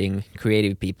interesting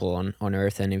creative people on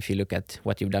earth. And if you look at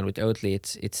what you've done with Oatly,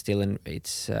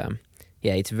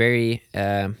 it's very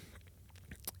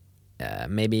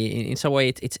maybe in some way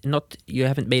it's not, you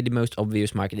haven't made the most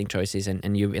obvious marketing choices,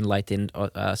 and you've enlightened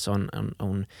us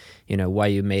on why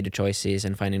you made the choices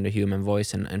and finding the human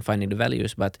voice and finding the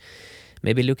values. But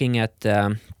maybe looking at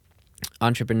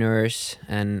entrepreneurs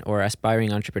or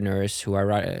aspiring entrepreneurs who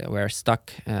are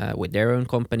stuck with their own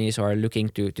companies or are looking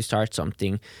to start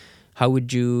something, how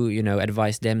would you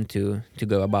advise them to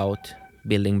go about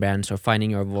building brands or finding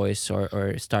your voice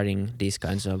or starting these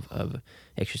kinds of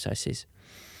exercises?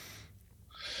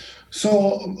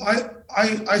 So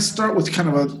I start with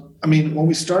when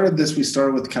we started this, we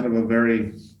started with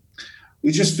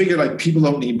we just figured people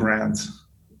don't need brands.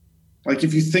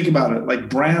 If you think about it,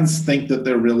 brands think that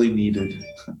they're really needed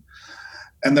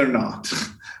and they're not.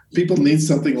 People need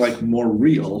something more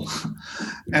real.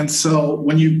 And so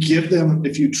when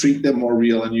if you treat them more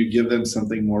real and you give them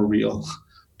something more real,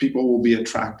 people will be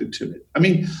attracted to it. I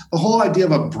mean, the whole idea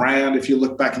of a brand, if you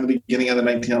look back in the beginning of the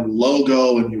 1900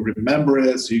 logo and you remember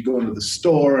it, so you go into the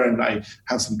store and I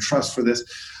have some trust for this.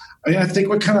 I think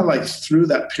we're kind of through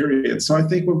that period. So I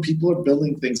think when people are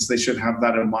building things, they should have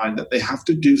that in mind, that they have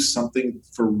to do something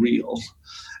for real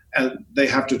and they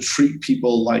have to treat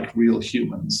people like real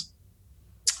humans.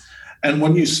 And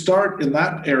when you start in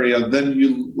that area, then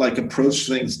you approach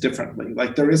things differently.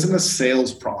 There isn't a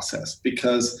sales process,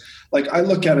 because I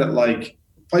look at it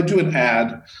if I do an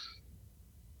ad,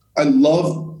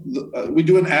 we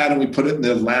do an ad and we put it in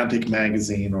the Atlantic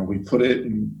magazine, or we put it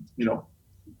in,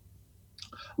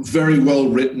 very well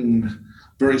written,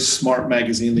 very smart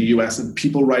magazine in the US, and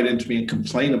people write into me and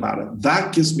complain about it.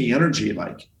 That gives me energy.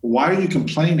 Why are you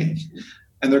complaining?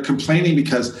 And they're complaining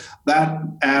because that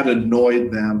ad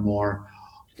annoyed them, or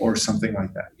or something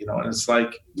like that, and it's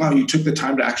like, wow, you took the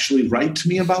time to actually write to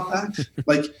me about that.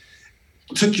 Like,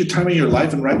 took your time in your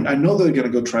life and write. I know they're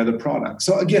going to go try the product.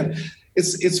 So again,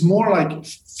 it's more like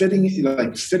fitting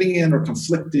in or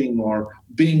conflicting or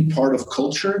being part of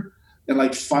culture, and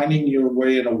like finding your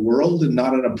way in a world and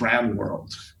not in a brand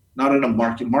world, not in a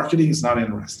market. Marketing is not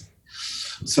interesting.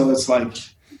 So it's like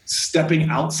stepping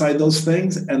outside those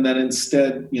things, and then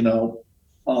instead,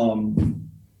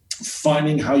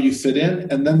 finding how you fit in.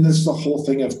 And then there's the whole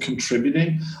thing of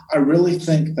contributing. I really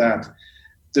think that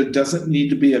there doesn't need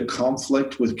to be a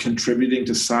conflict with contributing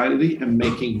to society and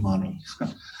making money.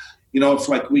 If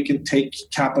like we can take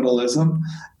capitalism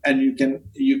and you can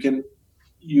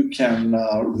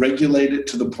regulate it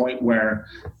to the point where,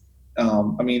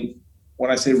 when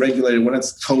I say regulated, when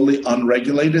it's totally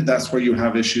unregulated, that's where you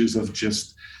have issues of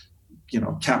just,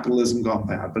 capitalism gone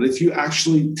bad. But if you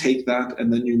actually take that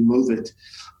and then you move it,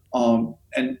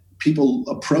 and people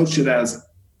approach it as,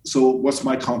 so what's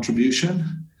my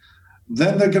contribution?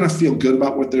 Then they're going to feel good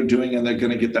about what they're doing, and they're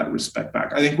going to get that respect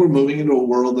back. I think we're moving into a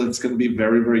world that's going to be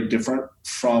very, very different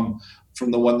from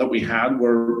the one that we had,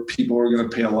 where people are going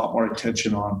to pay a lot more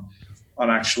attention on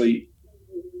actually,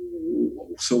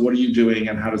 so what are you doing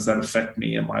and how does that affect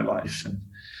me in my life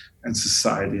and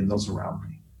society and those around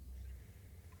me?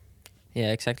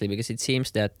 Yeah, exactly. Because it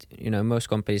seems that, most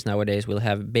companies nowadays will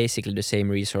have basically the same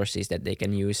resources that they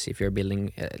can use if you're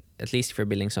building, at least if you're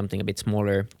building something a bit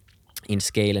smaller in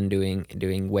scale and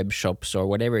doing web shops or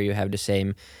whatever. You have the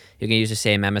same, you can use the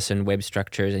same Amazon web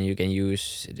structures, and you can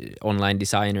use online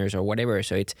designers or whatever.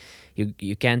 So it's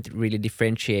you can't really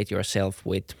differentiate yourself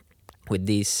with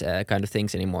these kind of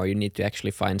things anymore. You need to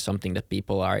actually find something that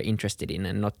people are interested in,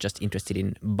 and not just interested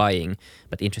in buying,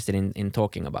 but interested in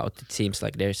talking about. It seems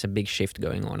like there's a big shift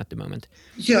going on at the moment.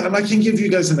 Yeah, and I can give you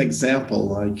guys an example.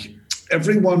 Like,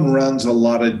 everyone runs a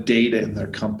lot of data in their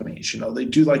companies. They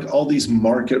do like all these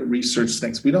market research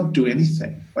things. We don't do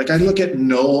anything. Like, I look at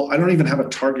I don't even have a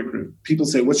target group. People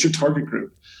say, what's your target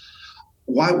group?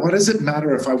 Why does it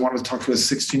matter if I want to talk to a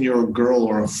 16-year-old girl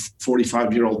or a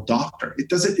 45-year-old doctor? It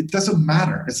doesn't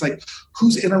matter. It's like,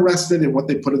 who's interested in what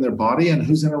they put in their body, and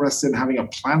who's interested in having a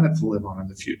planet to live on in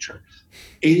the future?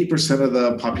 80% of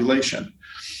the population.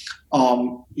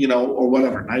 Or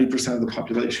whatever, 90% of the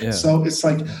population. Yeah. So it's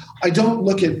like, I don't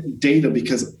look at data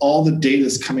because all the data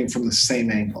is coming from the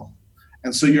same angle.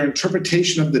 And so your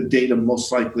interpretation of the data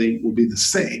most likely will be the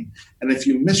same. And if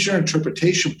you miss your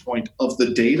interpretation point of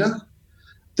the data,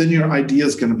 then your idea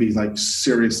is going to be like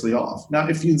seriously off. Now,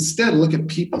 if you instead look at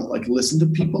people, like listen to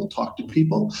people, talk to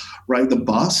people, ride the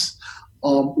bus,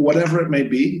 whatever it may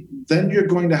be, then you're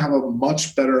going to have a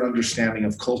much better understanding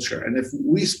of culture. And if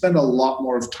we spend a lot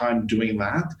more of time doing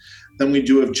that than we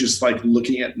do of just like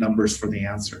looking at numbers for the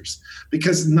answers,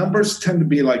 because numbers tend to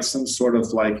be like some sort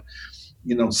of like,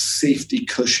 safety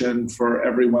cushion for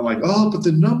everyone. Like, oh, but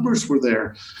the numbers were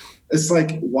there. It's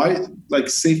like, why? Like,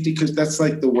 safety, because that's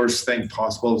like the worst thing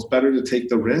possible. It's better to take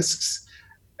the risks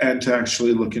and to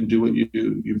actually look and do what you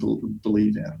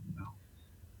believe in.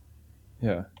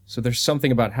 Yeah. So there's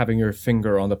something about having your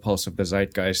finger on the pulse of the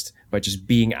zeitgeist by just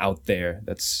being out there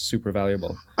that's super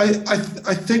valuable. I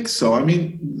think so. I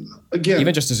mean, again,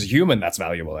 even just as a human, that's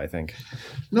valuable, I think.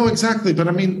 No, exactly. But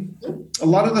I mean, a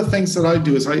lot of the things that I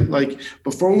do is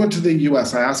before we went to the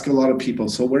US, I ask a lot of people,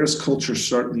 so where does culture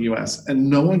start in the US? And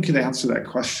no one could answer that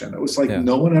question. It was like,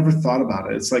 no one ever thought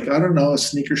about it. It's like, I don't know, a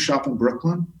sneaker shop in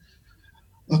Brooklyn.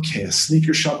 Okay, a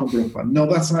sneaker shop in Brooklyn. No,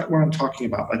 that's not what I'm talking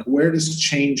about. Like, where does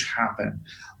change happen?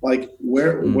 Like,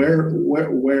 where,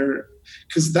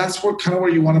 because that's where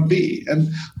you want to be.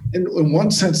 And in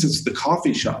one sense, it's the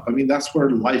coffee shop. I mean, that's where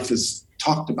life is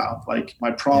talked about, like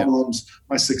my problems,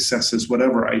 my successes,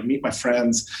 whatever. I meet my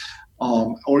friends.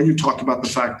 Or you talk about the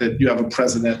fact that you have a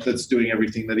president that's doing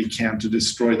everything that he can to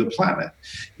destroy the planet,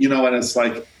 and it's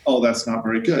like, oh, that's not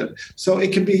very good. So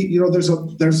it can be,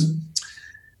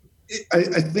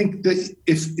 I think that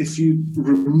if you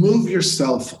remove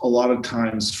yourself a lot of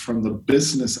times from the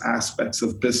business aspects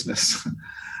of business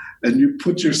and you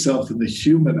put yourself in the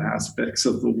human aspects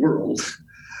of the world,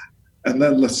 and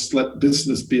then let's let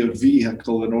business be a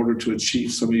vehicle in order to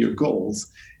achieve some of your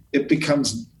goals, it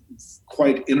becomes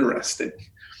quite interesting.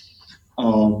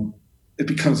 It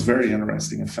becomes very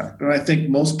interesting, in fact. And I think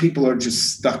most people are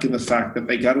just stuck in the fact that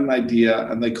they got an idea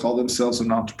and they call themselves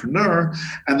an entrepreneur,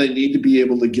 and they need to be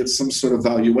able to get some sort of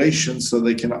valuation so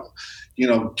they can,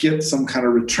 get some kind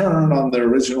of return on their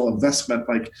original investment.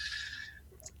 Like,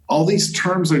 all these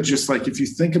terms are just like, if you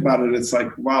think about it, it's like,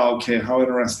 wow, okay, how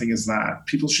interesting is that?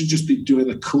 People should just be doing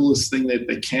the coolest thing that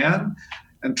they can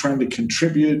and trying to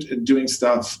contribute and doing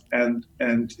stuff. And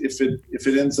if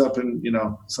it ends up in,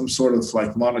 some sort of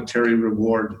like monetary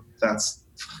reward, that's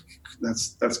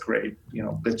great,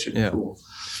 bitching cool.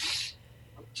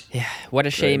 Yeah, what a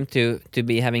shame to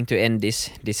be having to end this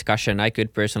discussion. I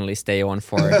could personally stay on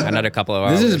for another couple of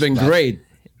hours. This has been great.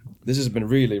 This has been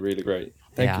really, really great.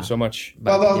 Thank you so much.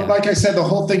 Like I said, the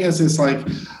whole thing is like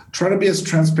try to be as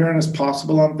transparent as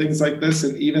possible on things like this.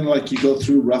 And even like you go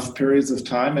through rough periods of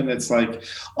time, and it's like,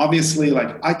 obviously,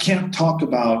 like I can't talk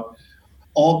about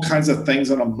all kinds of things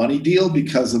on a money deal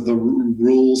because of the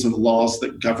rules and laws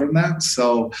that govern that.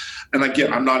 So, and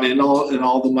again, I'm not in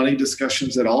all the money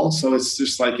discussions at all. So it's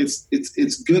just like,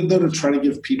 it's good though to try to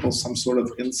give people some sort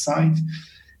of insight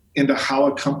into how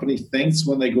a company thinks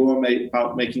when they go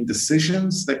about making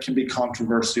decisions that can be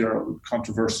controversial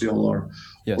or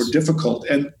difficult.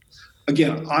 And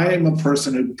again, I am a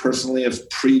person who personally has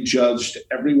prejudged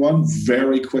everyone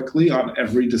very quickly on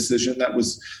every decision that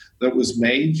was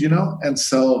made, and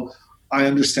so I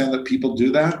understand that people do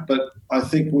that. But I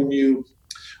think when you're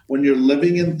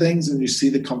living in things and you see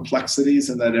the complexities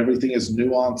and that everything is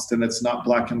nuanced and it's not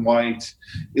black and white,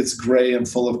 it's gray and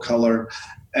full of color,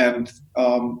 and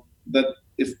that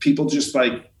if people just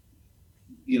like,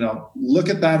 look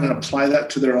at that and apply that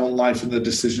to their own life and the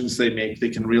decisions they make, they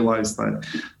can realize that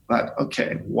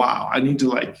okay, wow, I need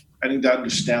to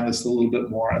understand this a little bit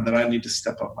more, and then I need to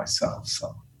step up myself.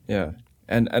 So yeah.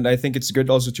 And I think it's good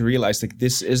also to realize like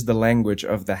this is the language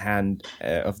of the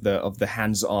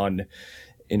hands-on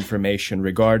information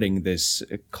regarding this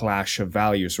clash of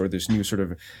values or this new sort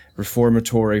of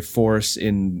reformatory force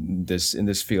in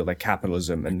this field, like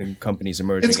capitalism and companies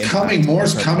emerging. It's coming. More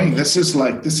is coming. This is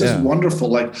wonderful.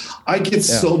 Like I get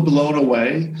so blown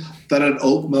away that an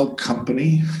oat milk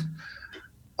company,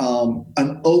 I'm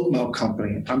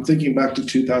thinking back to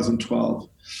 2012.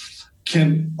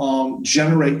 Can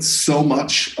generate so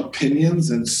much opinions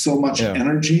and so much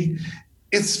energy.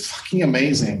 It's fucking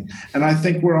amazing. And I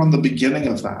think we're on the beginning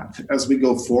of that. As we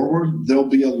go forward, there'll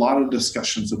be a lot of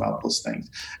discussions about those things.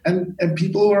 And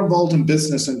people who are involved in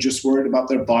business and just worried about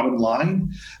their bottom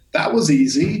line, that was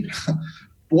easy.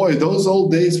 Boy, those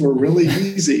old days were really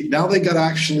easy. Now they got to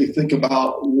actually think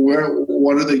about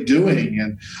what are they doing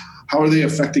and how are they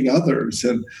affecting others,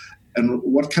 and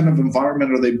what kind of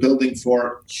environment are they building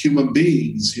for human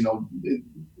beings?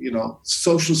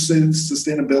 Social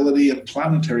sustainability and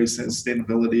planetary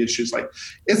sustainability issues. Like,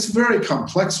 it's very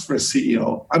complex for a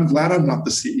CEO. I'm glad I'm not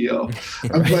the CEO.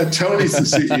 I'm glad Tony's the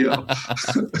CEO.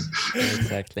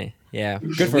 Exactly. Yeah.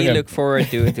 Good for him. We look forward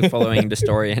to following the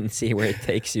story and see where it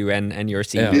takes you and your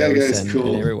CEOs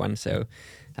and everyone. So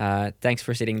thanks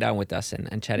for sitting down with us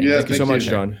and chatting. Yeah, thank you so much,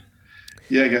 John.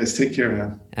 Yeah, guys, take care,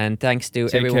 man. And thanks to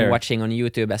everyone watching on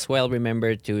YouTube as well.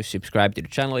 Remember to subscribe to the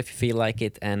channel if you feel like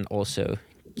it, and also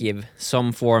give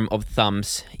some form of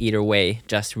thumbs either way.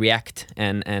 Just react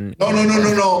and No.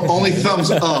 Only thumbs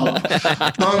up.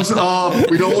 Thumbs up.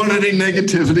 We don't want any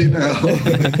negativity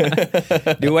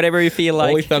now. Do whatever you feel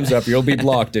like. Only thumbs up. You'll be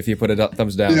blocked if you put a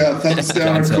thumbs down. Yeah, thumbs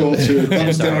down are cool too.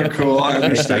 Thumbs down are cool. I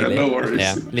understand. Exactly. No worries.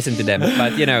 Yeah, listen to them.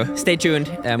 But stay tuned.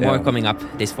 More coming up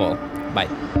this fall. Bye.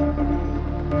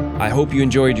 I hope you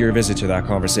enjoyed your visit to that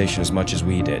conversation as much as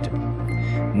we did.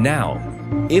 Now,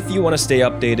 if you want to stay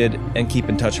updated and keep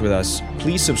in touch with us,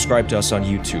 please subscribe to us on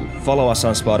YouTube, follow us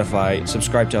on Spotify,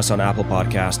 subscribe to us on Apple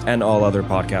Podcast and all other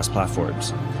podcast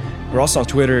platforms. We're also on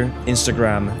Twitter,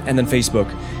 Instagram, and then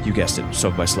Facebook. You guessed it,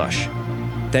 Soaked by Slush.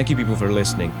 Thank you people for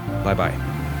listening. Bye-bye.